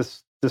any of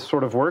this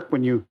sort of work,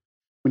 when you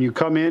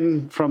come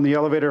in from the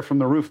elevator from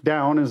the roof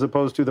down as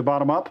opposed to the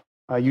bottom up,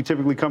 you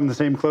typically come in the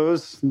same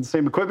clothes and the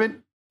same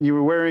equipment you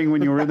were wearing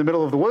when you were in the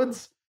middle of the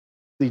woods.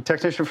 The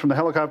technician from the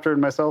helicopter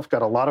and myself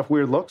got a lot of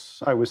weird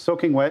looks. I was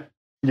soaking wet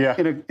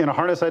in a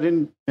harness I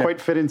didn't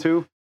quite fit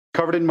into,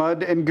 covered in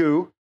mud and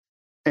goo.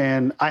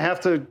 And I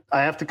have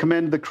to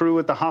commend the crew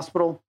at the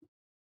hospital.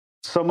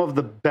 Some of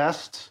the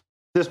best.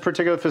 This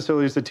particular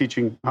facility is a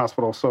teaching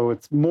hospital, so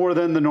it's more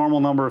than the normal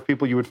number of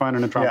people you would find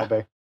in a trauma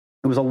bay.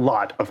 It was a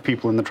lot of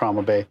people in the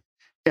trauma bay.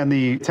 And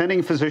the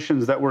attending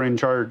physicians that were in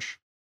charge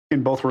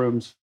in both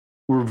rooms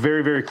were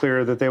very, very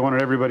clear that they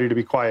wanted everybody to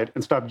be quiet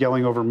and stop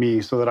yelling over me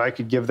so that I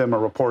could give them a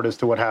report as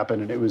to what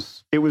happened. And it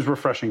was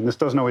refreshing. This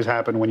doesn't always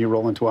happen when you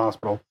roll into a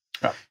hospital.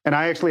 And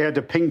I actually had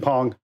to ping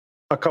pong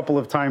a couple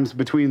of times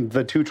between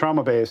the 2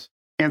 trauma bays,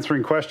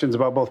 answering questions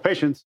about both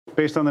patients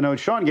based on the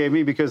notes Sean gave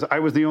me, because I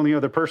was the only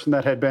other person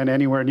that had been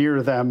anywhere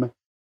near them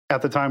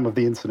at the time of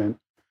the incident.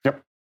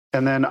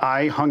 And then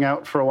I hung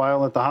out for a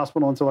while at the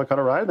hospital until I caught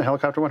a ride and the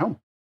helicopter went home.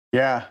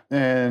 Yeah.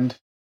 And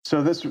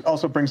so this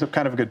also brings up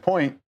kind of a good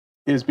point,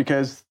 is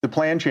because the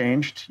plan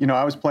changed.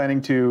 I was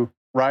planning to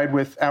ride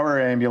with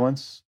our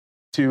ambulance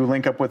to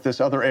link up with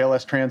this other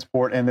ALS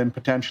transport and then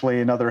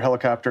potentially another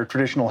helicopter,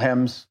 traditional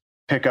HEMS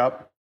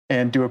pickup,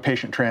 and do a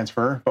patient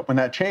transfer. But when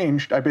that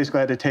changed, I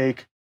basically had to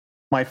take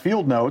my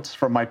field notes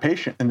from my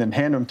patient and then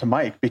hand them to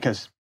Mike,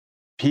 because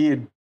he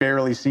had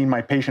barely seen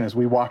my patient as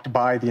we walked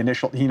by the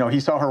initial, he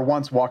saw her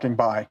once walking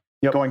by,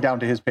 going down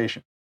to his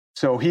patient.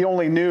 So he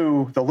only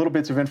knew the little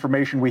bits of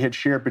information we had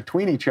shared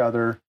between each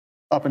other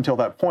up until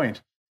that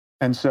point.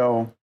 And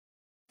so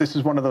this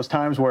is one of those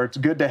times where it's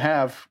good to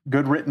have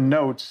good written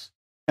notes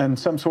and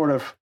some sort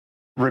of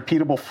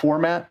repeatable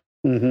format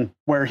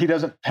where he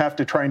doesn't have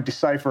to try and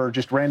decipher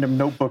just random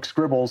notebook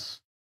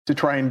scribbles to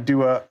try and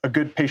do a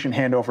good patient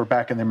handover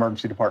back in the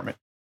emergency department.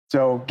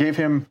 So gave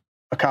him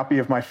a copy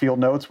of my field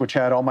notes, which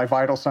had all my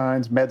vital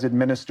signs, meds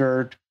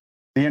administered,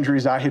 the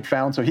injuries I had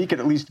found, so he could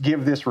at least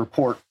give this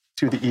report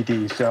to the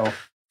ED. So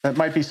that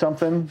might be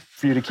something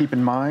for you to keep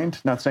in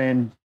mind. Not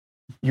saying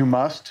you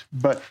must,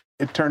 but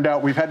it turned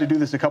out we've had to do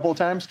this a couple of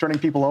times, turning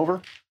people over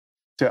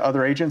to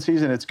other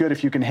agencies, and it's good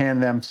if you can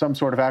hand them some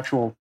sort of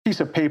actual piece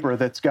of paper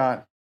that's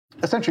got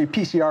essentially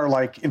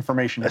PCR-like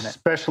information in it.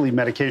 Especially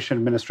medication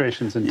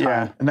administrations and time.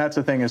 Yeah, and that's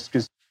the thing, is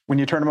because when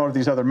you turn them over to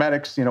these other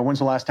medics, when's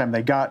the last time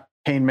they got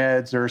pain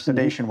meds or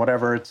sedation,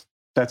 whatever,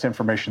 that's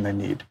information they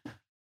need.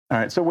 All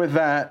right, so with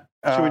that...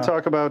 should we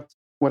talk about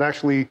what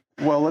actually...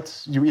 Well,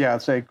 let's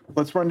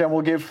run down.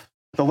 We'll give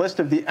the list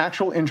of the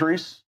actual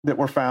injuries that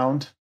were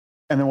found,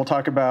 and then we'll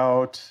talk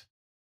about,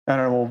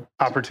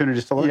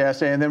 opportunities to look.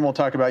 And then we'll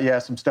talk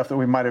about, some stuff that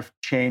we might have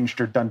changed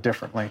or done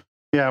differently.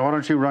 Yeah, why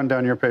don't you run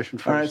down your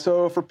patient first? All right,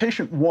 so for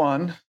patient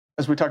 1,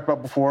 as we talked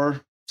about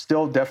before,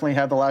 still definitely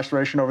had the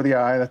laceration over the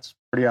eye. That's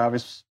pretty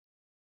obvious.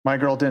 My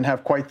girl didn't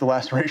have quite the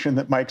laceration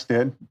that Mike's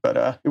did,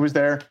 but it was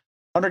there,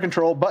 under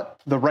control. But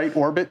the right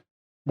orbit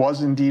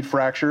was indeed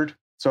fractured,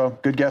 so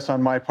good guess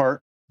on my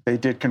part. They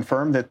did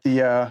confirm that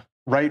the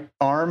right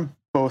arm,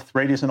 both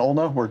radius and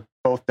ulna, were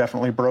both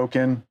definitely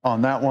broken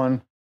on that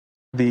one.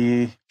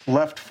 The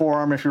left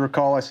forearm, if you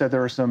recall, I said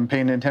there were some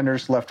pain and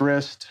tenderness. Left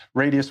wrist,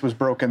 radius was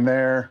broken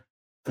there.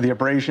 The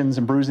abrasions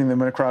and bruising that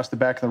went across the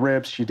back of the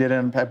ribs. She did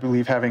end up, I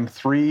believe, having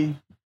 3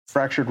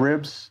 fractured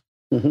ribs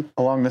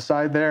along the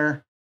side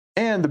there.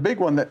 And the big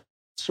one that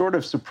sort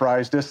of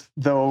surprised us,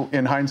 though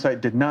in hindsight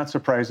did not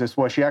surprise us,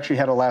 was she actually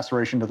had a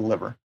laceration to the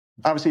liver.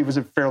 Obviously, it was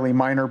a fairly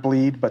minor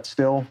bleed, but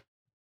still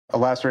a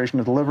laceration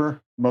to the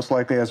liver, most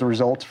likely as a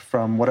result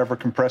from whatever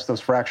compressed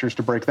those fractures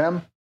to break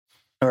them,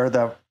 or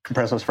the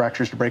compressed those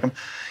fractures to break them.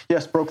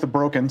 Yes, broke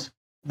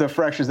the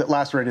fractures that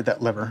lacerated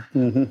that liver.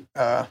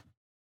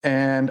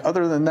 And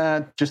other than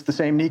that, just the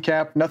same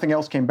kneecap. Nothing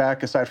else came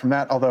back aside from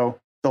that, although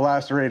the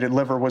lacerated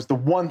liver was the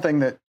one thing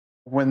that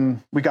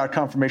when we got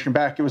confirmation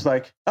back, it was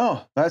like,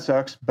 oh, that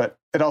sucks. But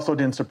it also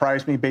didn't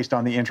surprise me based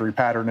on the injury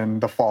pattern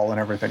and the fall and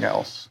everything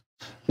else.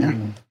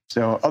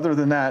 So other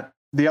than that,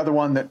 the other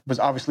one that was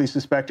obviously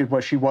suspected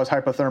was she was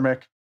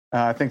hypothermic.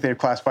 I think they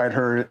classified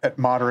her at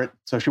moderate.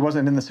 So she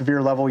wasn't in the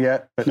severe level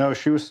yet. But no,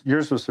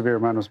 yours was severe.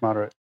 Mine was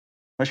moderate.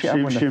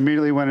 Was she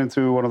immediately went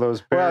into one of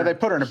those well, they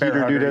put her in a bear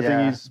hugger,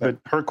 thingies, but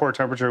her core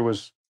temperature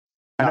was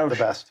not the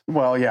best.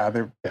 Well, yeah,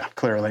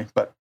 clearly.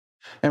 But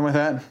and with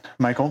that,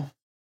 Michael,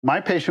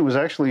 my patient was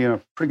actually in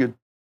a pretty good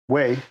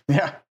way.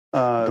 Yeah,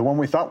 the one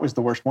we thought was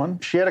the worst one.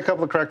 She had a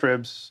couple of cracked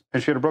ribs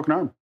and she had a broken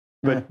arm,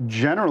 but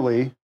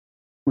generally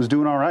was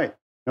doing all right.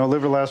 No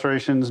liver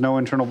lacerations, no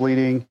internal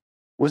bleeding.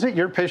 Was it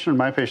your patient or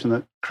my patient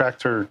that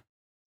cracked her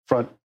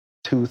front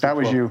tooth? That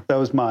was you. That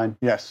was mine.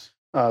 Yes.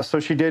 So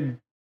she did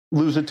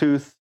lose a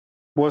tooth.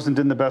 Wasn't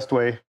in the best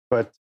way,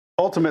 but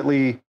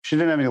ultimately she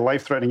didn't have any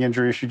life-threatening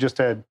injuries. She just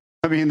had,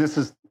 I mean, this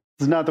is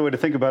not the way to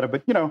think about it,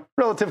 but, you know,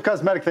 relative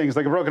cosmetic things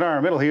like a broken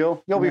arm, it'll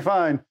heal. You'll be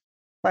fine.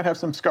 Might have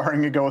some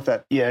scarring to go with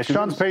that. Yeah,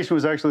 Sean's patient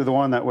was actually the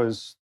one that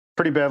was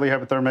pretty badly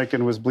hypothermic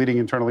and was bleeding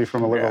internally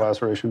from a liver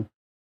laceration.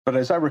 But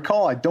as I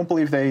recall, I don't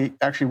believe they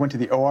actually went to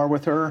the OR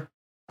with her.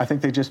 I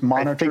think they just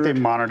monitored. I think they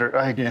monitored.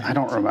 I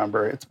don't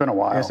remember. It's been a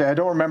while. I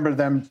don't remember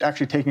them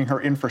actually taking her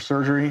in for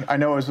surgery. I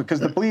know it was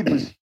because the bleed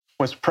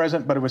was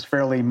present, but it was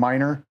fairly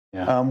minor,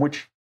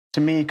 which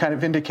to me kind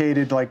of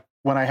indicated like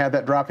when I had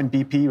that drop in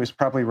BP, it was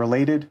probably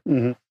related,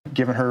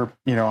 given her,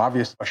 you know,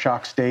 obvious a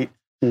shock state.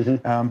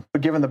 But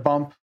given the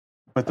bump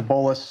with the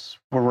bolus,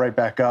 we're right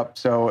back up.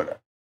 So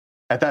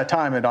at that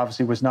time, it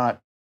obviously was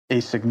not a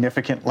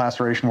significant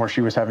laceration where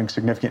she was having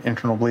significant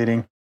internal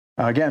bleeding.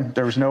 Again,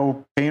 there was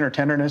no pain or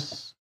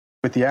tenderness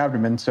with the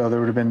abdomen, so there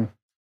would have been,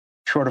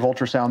 short of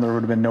ultrasound, there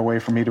would have been no way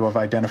for me to have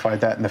identified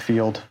that in the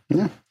field.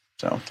 Yeah.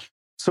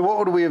 So what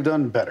would we have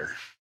done better?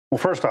 Well,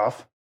 first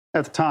off,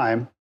 at the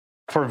time,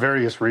 for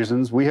various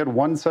reasons, we had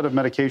one set of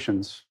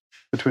medications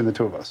between the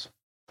two of us.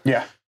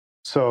 Yeah.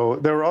 So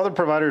there were other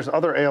providers,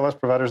 other ALS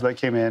providers that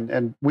came in,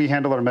 and we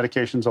handle our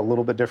medications a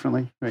little bit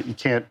differently. Right? You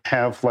can't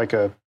have like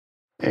a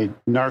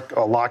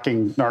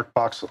locking narc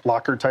box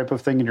locker type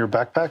of thing in your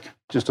backpack. It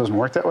just doesn't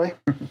work that way.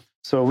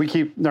 So we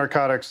keep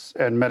narcotics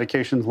and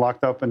medications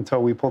locked up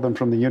until we pull them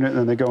from the unit, and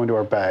then they go into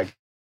our bag.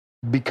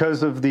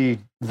 Because of the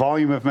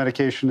volume of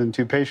medication in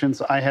two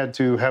patients, I had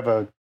to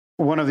have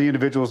one of the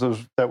individuals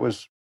that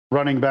was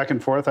running back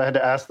and forth. I had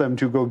to ask them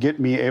to go get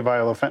me a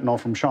vial of fentanyl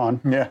from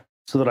Sean,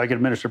 so that I could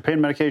administer pain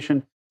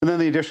medication. And then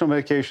the additional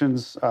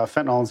medications,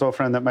 fentanyl and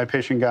Zofran, that my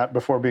patient got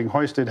before being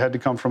hoisted had to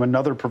come from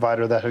another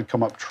provider that had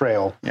come up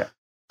trail. Yeah.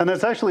 And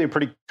that's actually a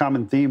pretty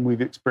common theme we've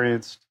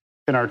experienced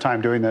in our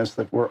time doing this,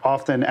 that we're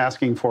often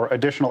asking for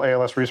additional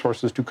ALS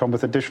resources to come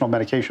with additional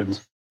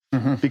medications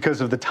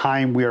because of the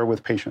time we are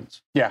with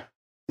patients. Yeah.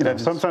 You know,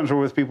 sometimes we're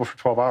with people for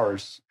 12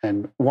 hours,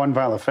 and one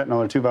vial of fentanyl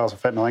or 2 vials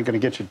of fentanyl ain't going to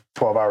get you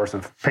 12 hours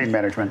of pain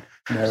management.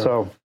 No.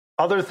 So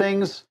other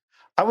things,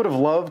 I would have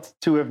loved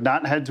to have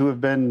not had to have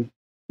been,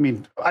 I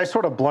mean, I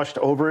sort of blushed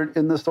over it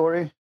in the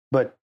story,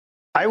 but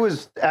I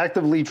was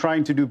actively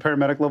trying to do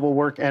paramedic level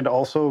work and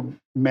also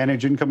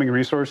manage incoming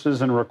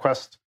resources and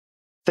request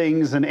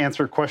things and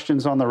answer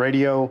questions on the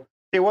radio.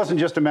 It wasn't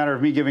just a matter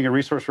of me giving a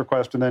resource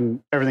request and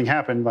then everything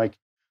happened. Like,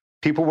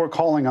 people were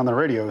calling on the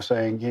radio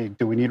saying, hey,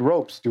 do we need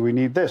ropes? Do we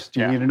need this?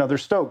 Do you need another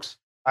Stokes?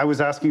 I was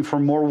asking for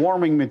more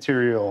warming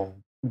material.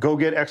 Go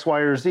get X, Y,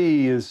 or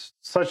Z is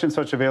such and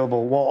such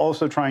available, while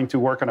also trying to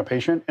work on a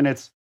patient. And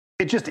it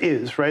just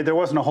is, right? There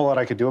wasn't a whole lot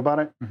I could do about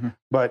it.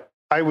 But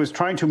I was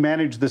trying to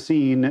manage the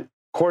scene,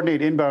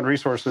 coordinate inbound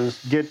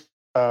resources, get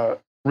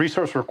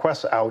resource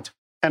requests out,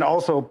 and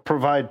also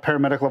provide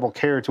paramedic level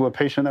care to a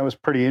patient that was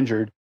pretty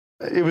injured.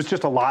 It was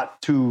just a lot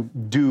to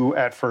do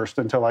at first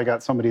until I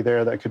got somebody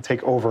there that could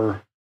take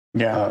over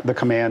the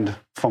command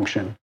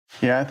function.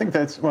 Yeah, I think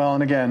that's, well,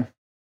 and again,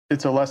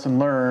 it's a lesson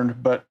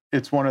learned, but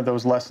it's one of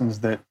those lessons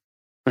that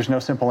there's no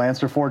simple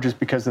answer for just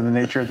because of the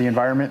nature of the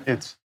environment.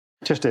 It's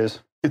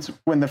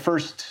when the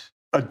first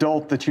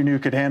adult that you knew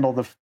could handle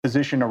the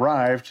physician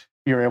arrived,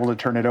 you're able to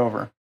turn it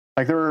over.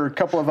 Like, there were a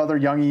couple of other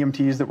young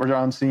EMTs that were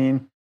on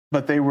scene,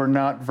 but they were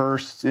not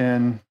versed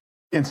in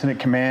incident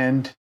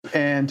command.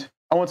 And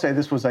I won't say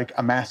this was like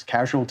a mass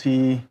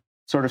casualty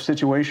sort of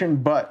situation,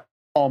 but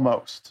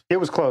almost. It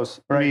was close.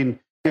 Right? I mean,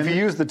 if you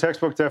use the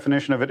textbook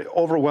definition of it,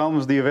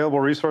 overwhelms the available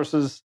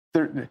resources.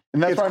 And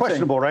that's it's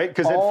questionable, right?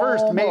 Because at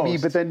first maybe,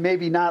 but then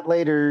maybe not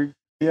later.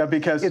 Yeah,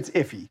 because it's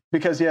iffy.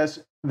 Because yes,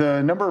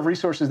 the number of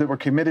resources that were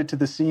committed to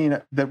the scene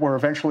that were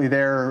eventually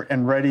there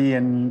and ready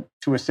and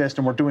to assist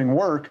and were doing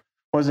work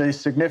was a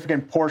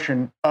significant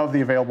portion of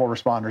the available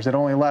responders. It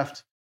only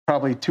left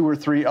probably 2 or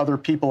 3 other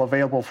people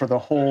available for the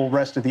whole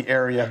rest of the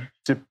area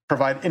to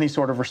provide any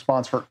sort of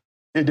response for,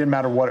 it didn't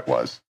matter what it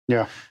was.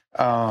 Yeah,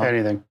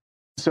 anything.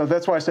 So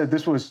that's why I said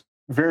this was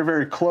very,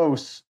 very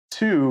close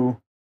to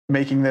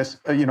making this,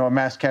 a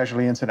mass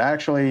casualty incident.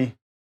 Actually,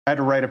 I had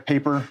to write a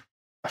paper.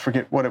 I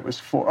forget what it was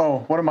for. Oh,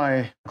 one of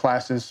my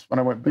classes when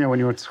I went. Yeah, when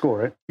you went to school,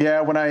 right?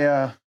 Yeah, when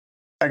I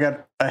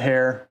got a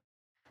hair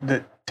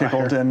that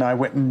tickled, and I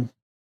went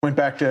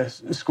back to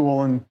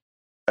school, and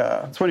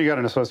that's when you got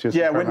an associate's.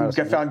 Yeah,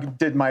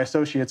 did my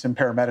associates in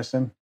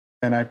paramedicine,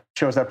 and I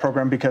chose that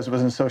program because it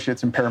was an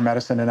associate's in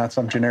paramedicine and not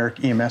some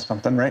generic EMS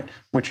something, right?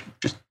 Which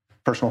just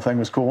personal thing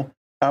was cool.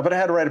 But I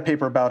had to write a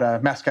paper about a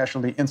mass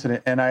casualty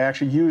incident, and I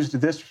actually used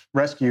this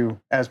rescue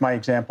as my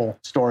example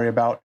story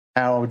about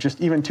how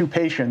just even two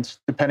patients,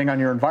 depending on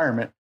your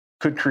environment,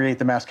 could create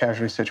the mass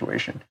casualty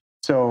situation.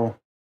 So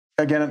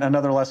again,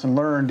 another lesson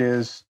learned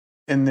is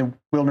in the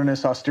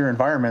wilderness austere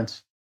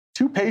environments,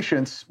 two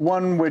patients,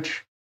 one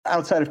which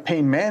outside of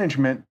pain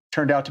management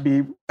turned out to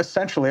be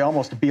essentially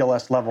almost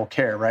BLS level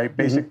care, right?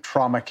 Basic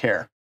trauma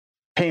care.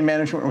 Pain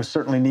management was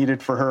certainly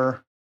needed for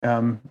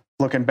her.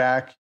 Looking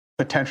back,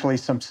 potentially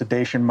some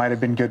sedation might have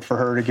been good for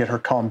her to get her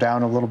calmed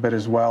down a little bit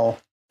as well.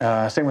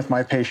 Same with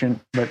my patient,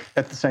 but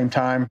at the same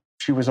time,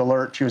 she was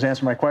alert. She was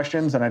answering my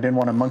questions, and I didn't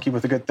want to monkey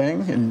with a good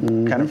thing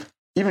and kind of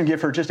even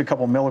give her just a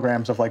couple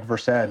milligrams of like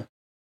Versed.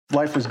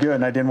 Life was good,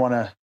 and I didn't want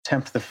to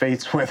tempt the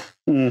fates with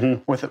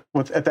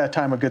at that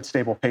time a good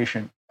stable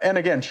patient. And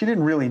again, she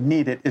didn't really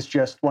need it. It's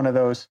just one of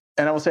those.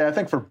 And I will say, I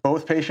think for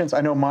both patients,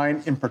 I know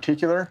mine in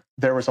particular,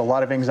 there was a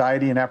lot of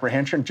anxiety and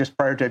apprehension just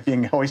prior to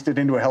being hoisted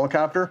into a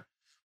helicopter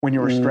when you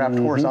were strapped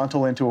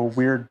horizontal into a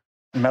weird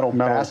metal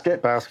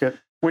basket,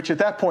 which at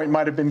that point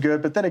might have been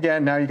good. But then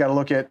again, now you got to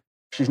look at,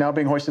 she's now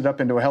being hoisted up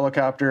into a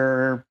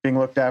helicopter, being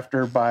looked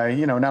after by,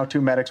 now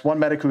two medics, one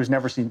medic who has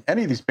never seen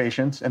any of these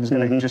patients and is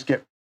going to just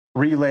get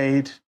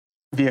relayed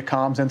via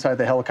comms inside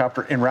the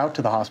helicopter en route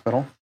to the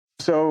hospital.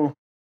 So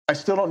I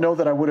still don't know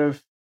that I would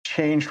have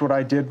changed what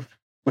I did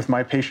with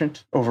my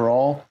patient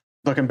overall.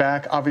 Looking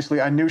back,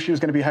 obviously I knew she was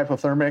going to be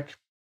hypothermic,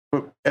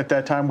 but at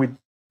that time we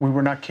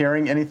were not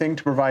carrying anything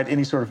to provide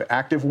any sort of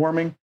active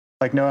warming,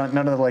 like none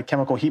of the like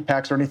chemical heat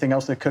packs or anything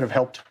else that could have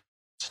helped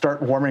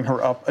start warming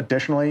her up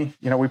additionally.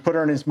 We put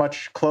her in as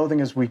much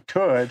clothing as we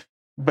could,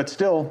 but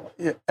still,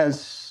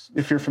 as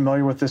if you're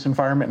familiar with this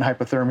environment and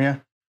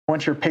hypothermia,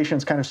 once your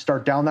patients kind of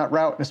start down that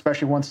route, and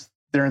especially once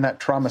they're in that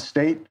trauma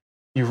state,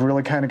 you've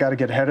really kind of got to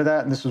get ahead of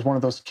that. And this was one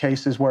of those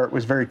cases where it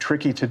was very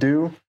tricky to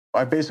do.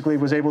 I basically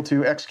was able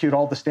to execute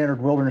all the standard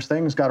wilderness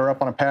things, got her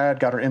up on a pad,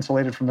 got her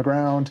insulated from the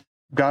ground,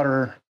 got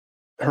her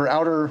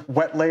outer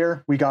wet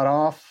layer we got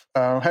off.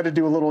 Had to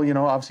do a little,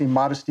 obviously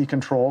modesty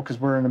control because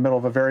we're in the middle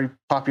of a very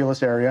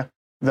populous area.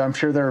 I'm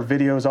sure there are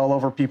videos all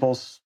over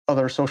people's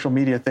other social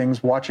media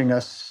things watching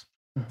us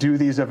do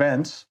these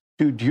events.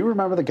 Dude, do you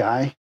remember the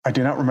guy? I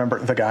do not remember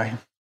the guy.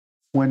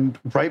 When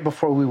right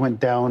before we went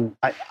down,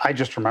 I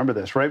just remember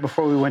this, right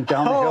before we went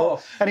down the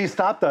hill, and he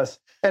stopped us.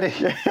 And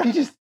he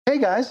just, hey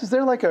guys, is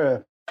there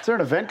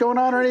an event going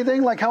on or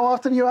anything? Like, how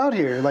often are you out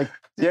here? Like,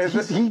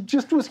 he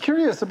just was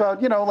curious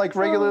about, like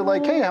regular,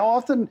 like, hey, how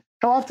often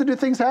do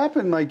things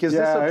happen? Like, is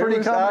this a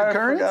pretty common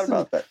occurrence? I forgot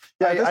about that.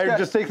 I just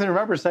distinctly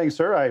remember saying,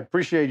 sir, I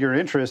appreciate your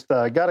interest.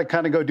 Got to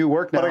kind of go do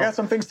work now. But I got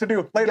some things to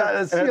do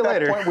later. See you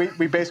later. That point,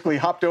 we basically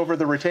hopped over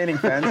the retaining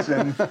fence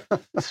and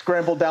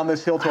scrambled down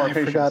this hill to our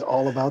patients. I forgot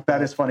all about that.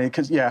 That is funny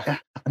because,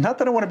 not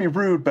that I want to be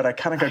rude, but I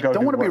kind of got to go.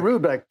 Don't want to be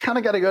rude, but I kind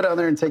of got to go down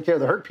there and take care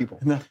of the hurt people.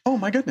 Oh,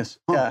 my goodness.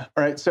 Oh. Yeah.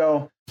 All right.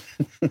 So,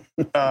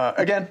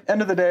 again,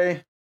 end of the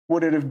day,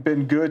 would it have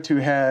been good to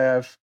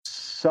have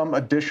some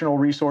additional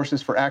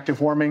resources for active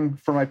warming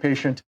for my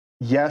patient?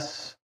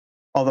 Yes.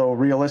 Although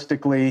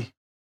realistically,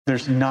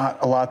 there's not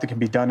a lot that can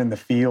be done in the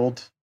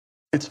field.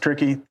 It's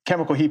tricky.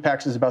 Chemical heat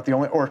packs is about the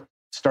only, or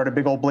start a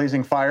big old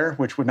blazing fire,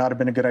 which would not have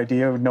been a good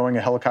idea knowing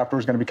a helicopter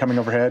was going to be coming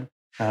overhead.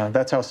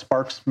 That's how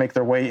sparks make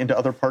their way into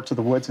other parts of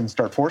the woods and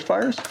start forest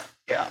fires.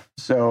 Yeah.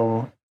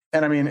 So,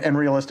 and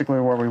realistically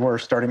where we were,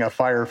 starting a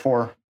fire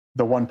for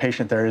the one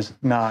patient there is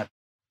not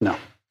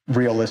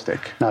realistic.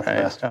 Not the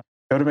best. It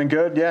would have been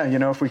good. Yeah.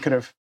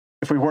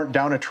 If we weren't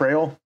down a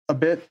trail a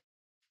bit,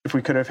 if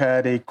we could have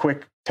had a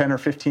quick 10 or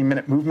 15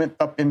 minute movement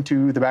up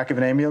into the back of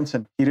an ambulance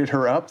and heated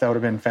her up, that would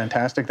have been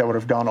fantastic. That would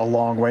have gone a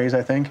long ways,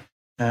 I think.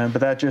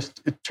 But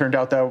it turned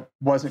out that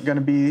wasn't going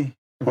to be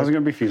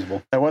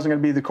feasible. That wasn't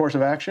going to be the course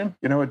of action.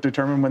 It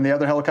determined when the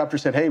other helicopter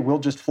said, hey, we'll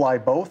just fly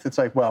both. It's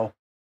like, well,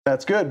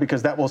 that's good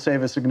because that will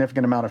save a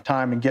significant amount of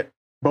time and get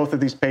both of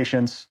these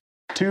patients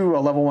to a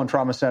level 1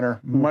 trauma center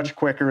much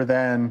quicker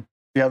than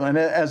the other. And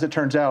as it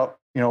turns out,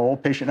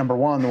 old patient number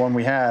 1, the one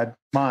we had,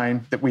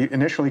 mine, that we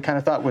initially kind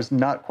of thought was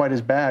not quite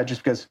as bad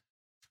just because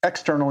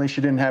externally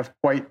she didn't have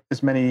quite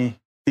as many,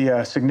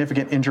 the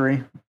significant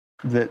injury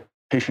that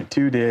patient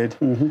 2 did.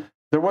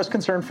 There was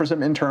concern for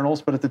some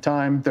internals, but at the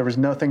time there was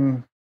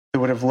nothing that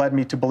would have led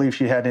me to believe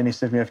she had any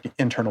significant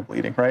internal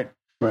bleeding, right?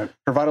 Right.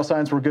 Her vital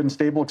signs were good and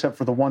stable except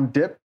for the one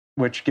dip,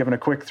 which given a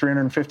quick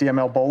 350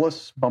 ml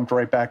bolus, bumped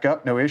right back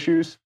up, no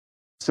issues.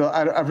 So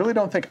I really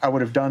don't think I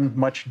would have done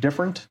much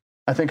different.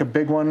 I think a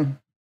big one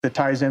that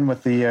ties in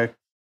with the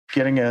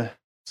getting a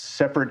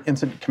separate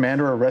incident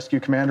commander or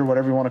rescue commander,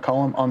 whatever you want to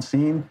call him, on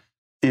scene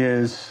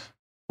is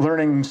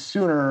learning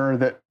sooner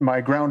that my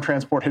ground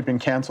transport had been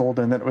canceled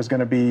and that it was going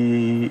to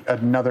be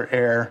another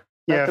air.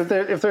 Yeah,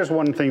 if there's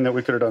one thing that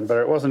we could have done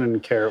better, it wasn't in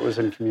care, it was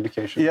in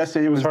communication. Yes,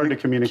 it was hard to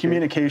communicate.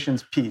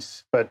 Communications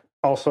piece. But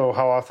also,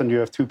 how often do you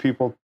have two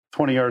people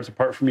 20 yards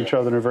apart from each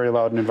other in a very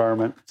loud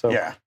environment? So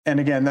yeah, and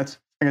again, that's,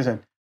 like I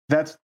said,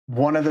 that's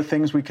one of the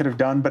things we could have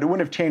done, but it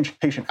wouldn't have changed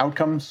patient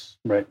outcomes,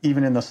 right?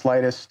 Even in the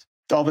slightest.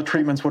 All the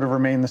treatments would have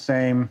remained the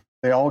same.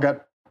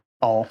 Both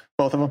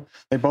of them,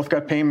 they both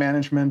got pain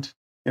management.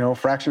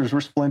 Fractures were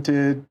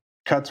splinted,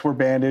 cuts were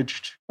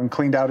bandaged and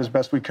cleaned out as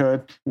best we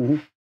could.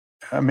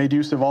 made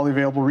use of all the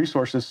available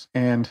resources.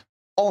 And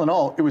all in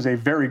all, it was a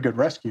very good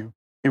rescue.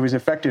 It was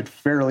effected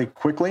fairly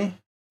quickly.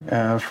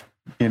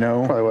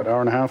 Probably what,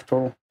 hour and a half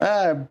total?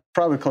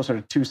 Probably closer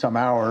to 2 some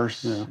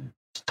hours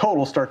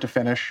total, start to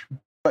finish.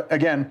 But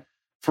again,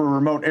 for a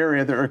remote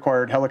area that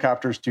required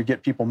helicopters to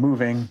get people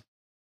moving,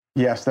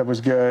 yes, that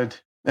was good.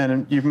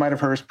 And you might have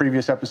heard us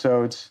previous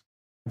episodes.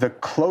 The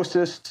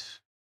closest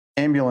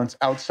ambulance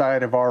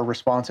outside of our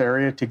response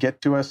area to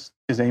get to us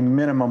is a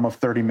minimum of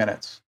 30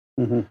 minutes.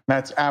 Mm-hmm.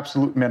 That's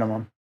absolute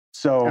minimum.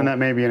 So, and that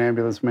may be an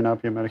ambulance, may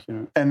not be a medic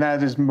unit. And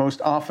that is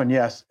most often,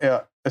 yes,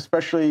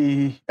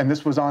 especially, and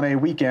this was on a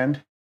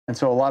weekend. And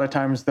so a lot of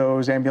times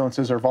those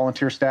ambulances are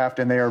volunteer staffed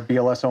and they are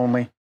BLS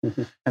only.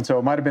 Mm-hmm. And so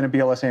it might have been a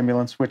BLS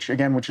ambulance, which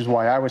is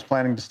why I was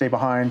planning to stay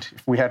behind.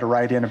 If we had to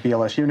ride in a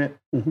BLS unit,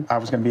 I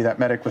was going to be that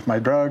medic with my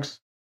drugs.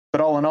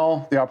 But all in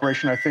all, the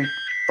operation, I think,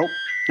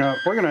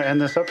 we're going to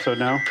end this episode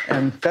now.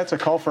 And that's a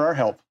call for our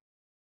help.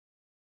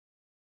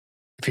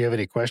 If you have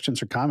any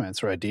questions or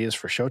comments or ideas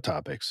for show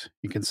topics,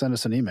 you can send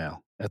us an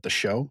email at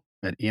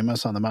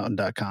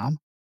theshow@emsonthemountain.com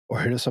or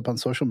hit us up on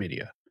social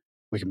media.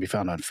 We can be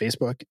found on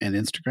Facebook and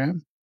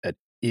Instagram at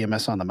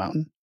EMS on the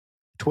Mountain,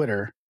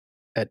 Twitter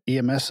at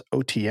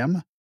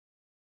EMSOTM,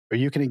 or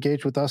you can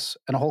engage with us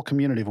and a whole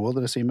community of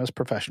wilderness EMS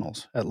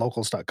professionals at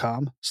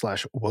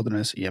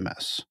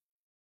locals.com/wilderness-EMS.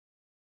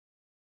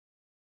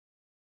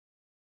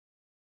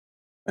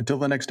 Until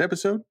the next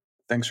episode,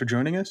 thanks for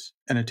joining us.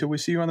 And until we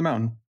see you on the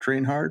mountain,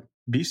 train hard,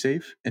 be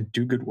safe, and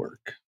do good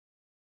work.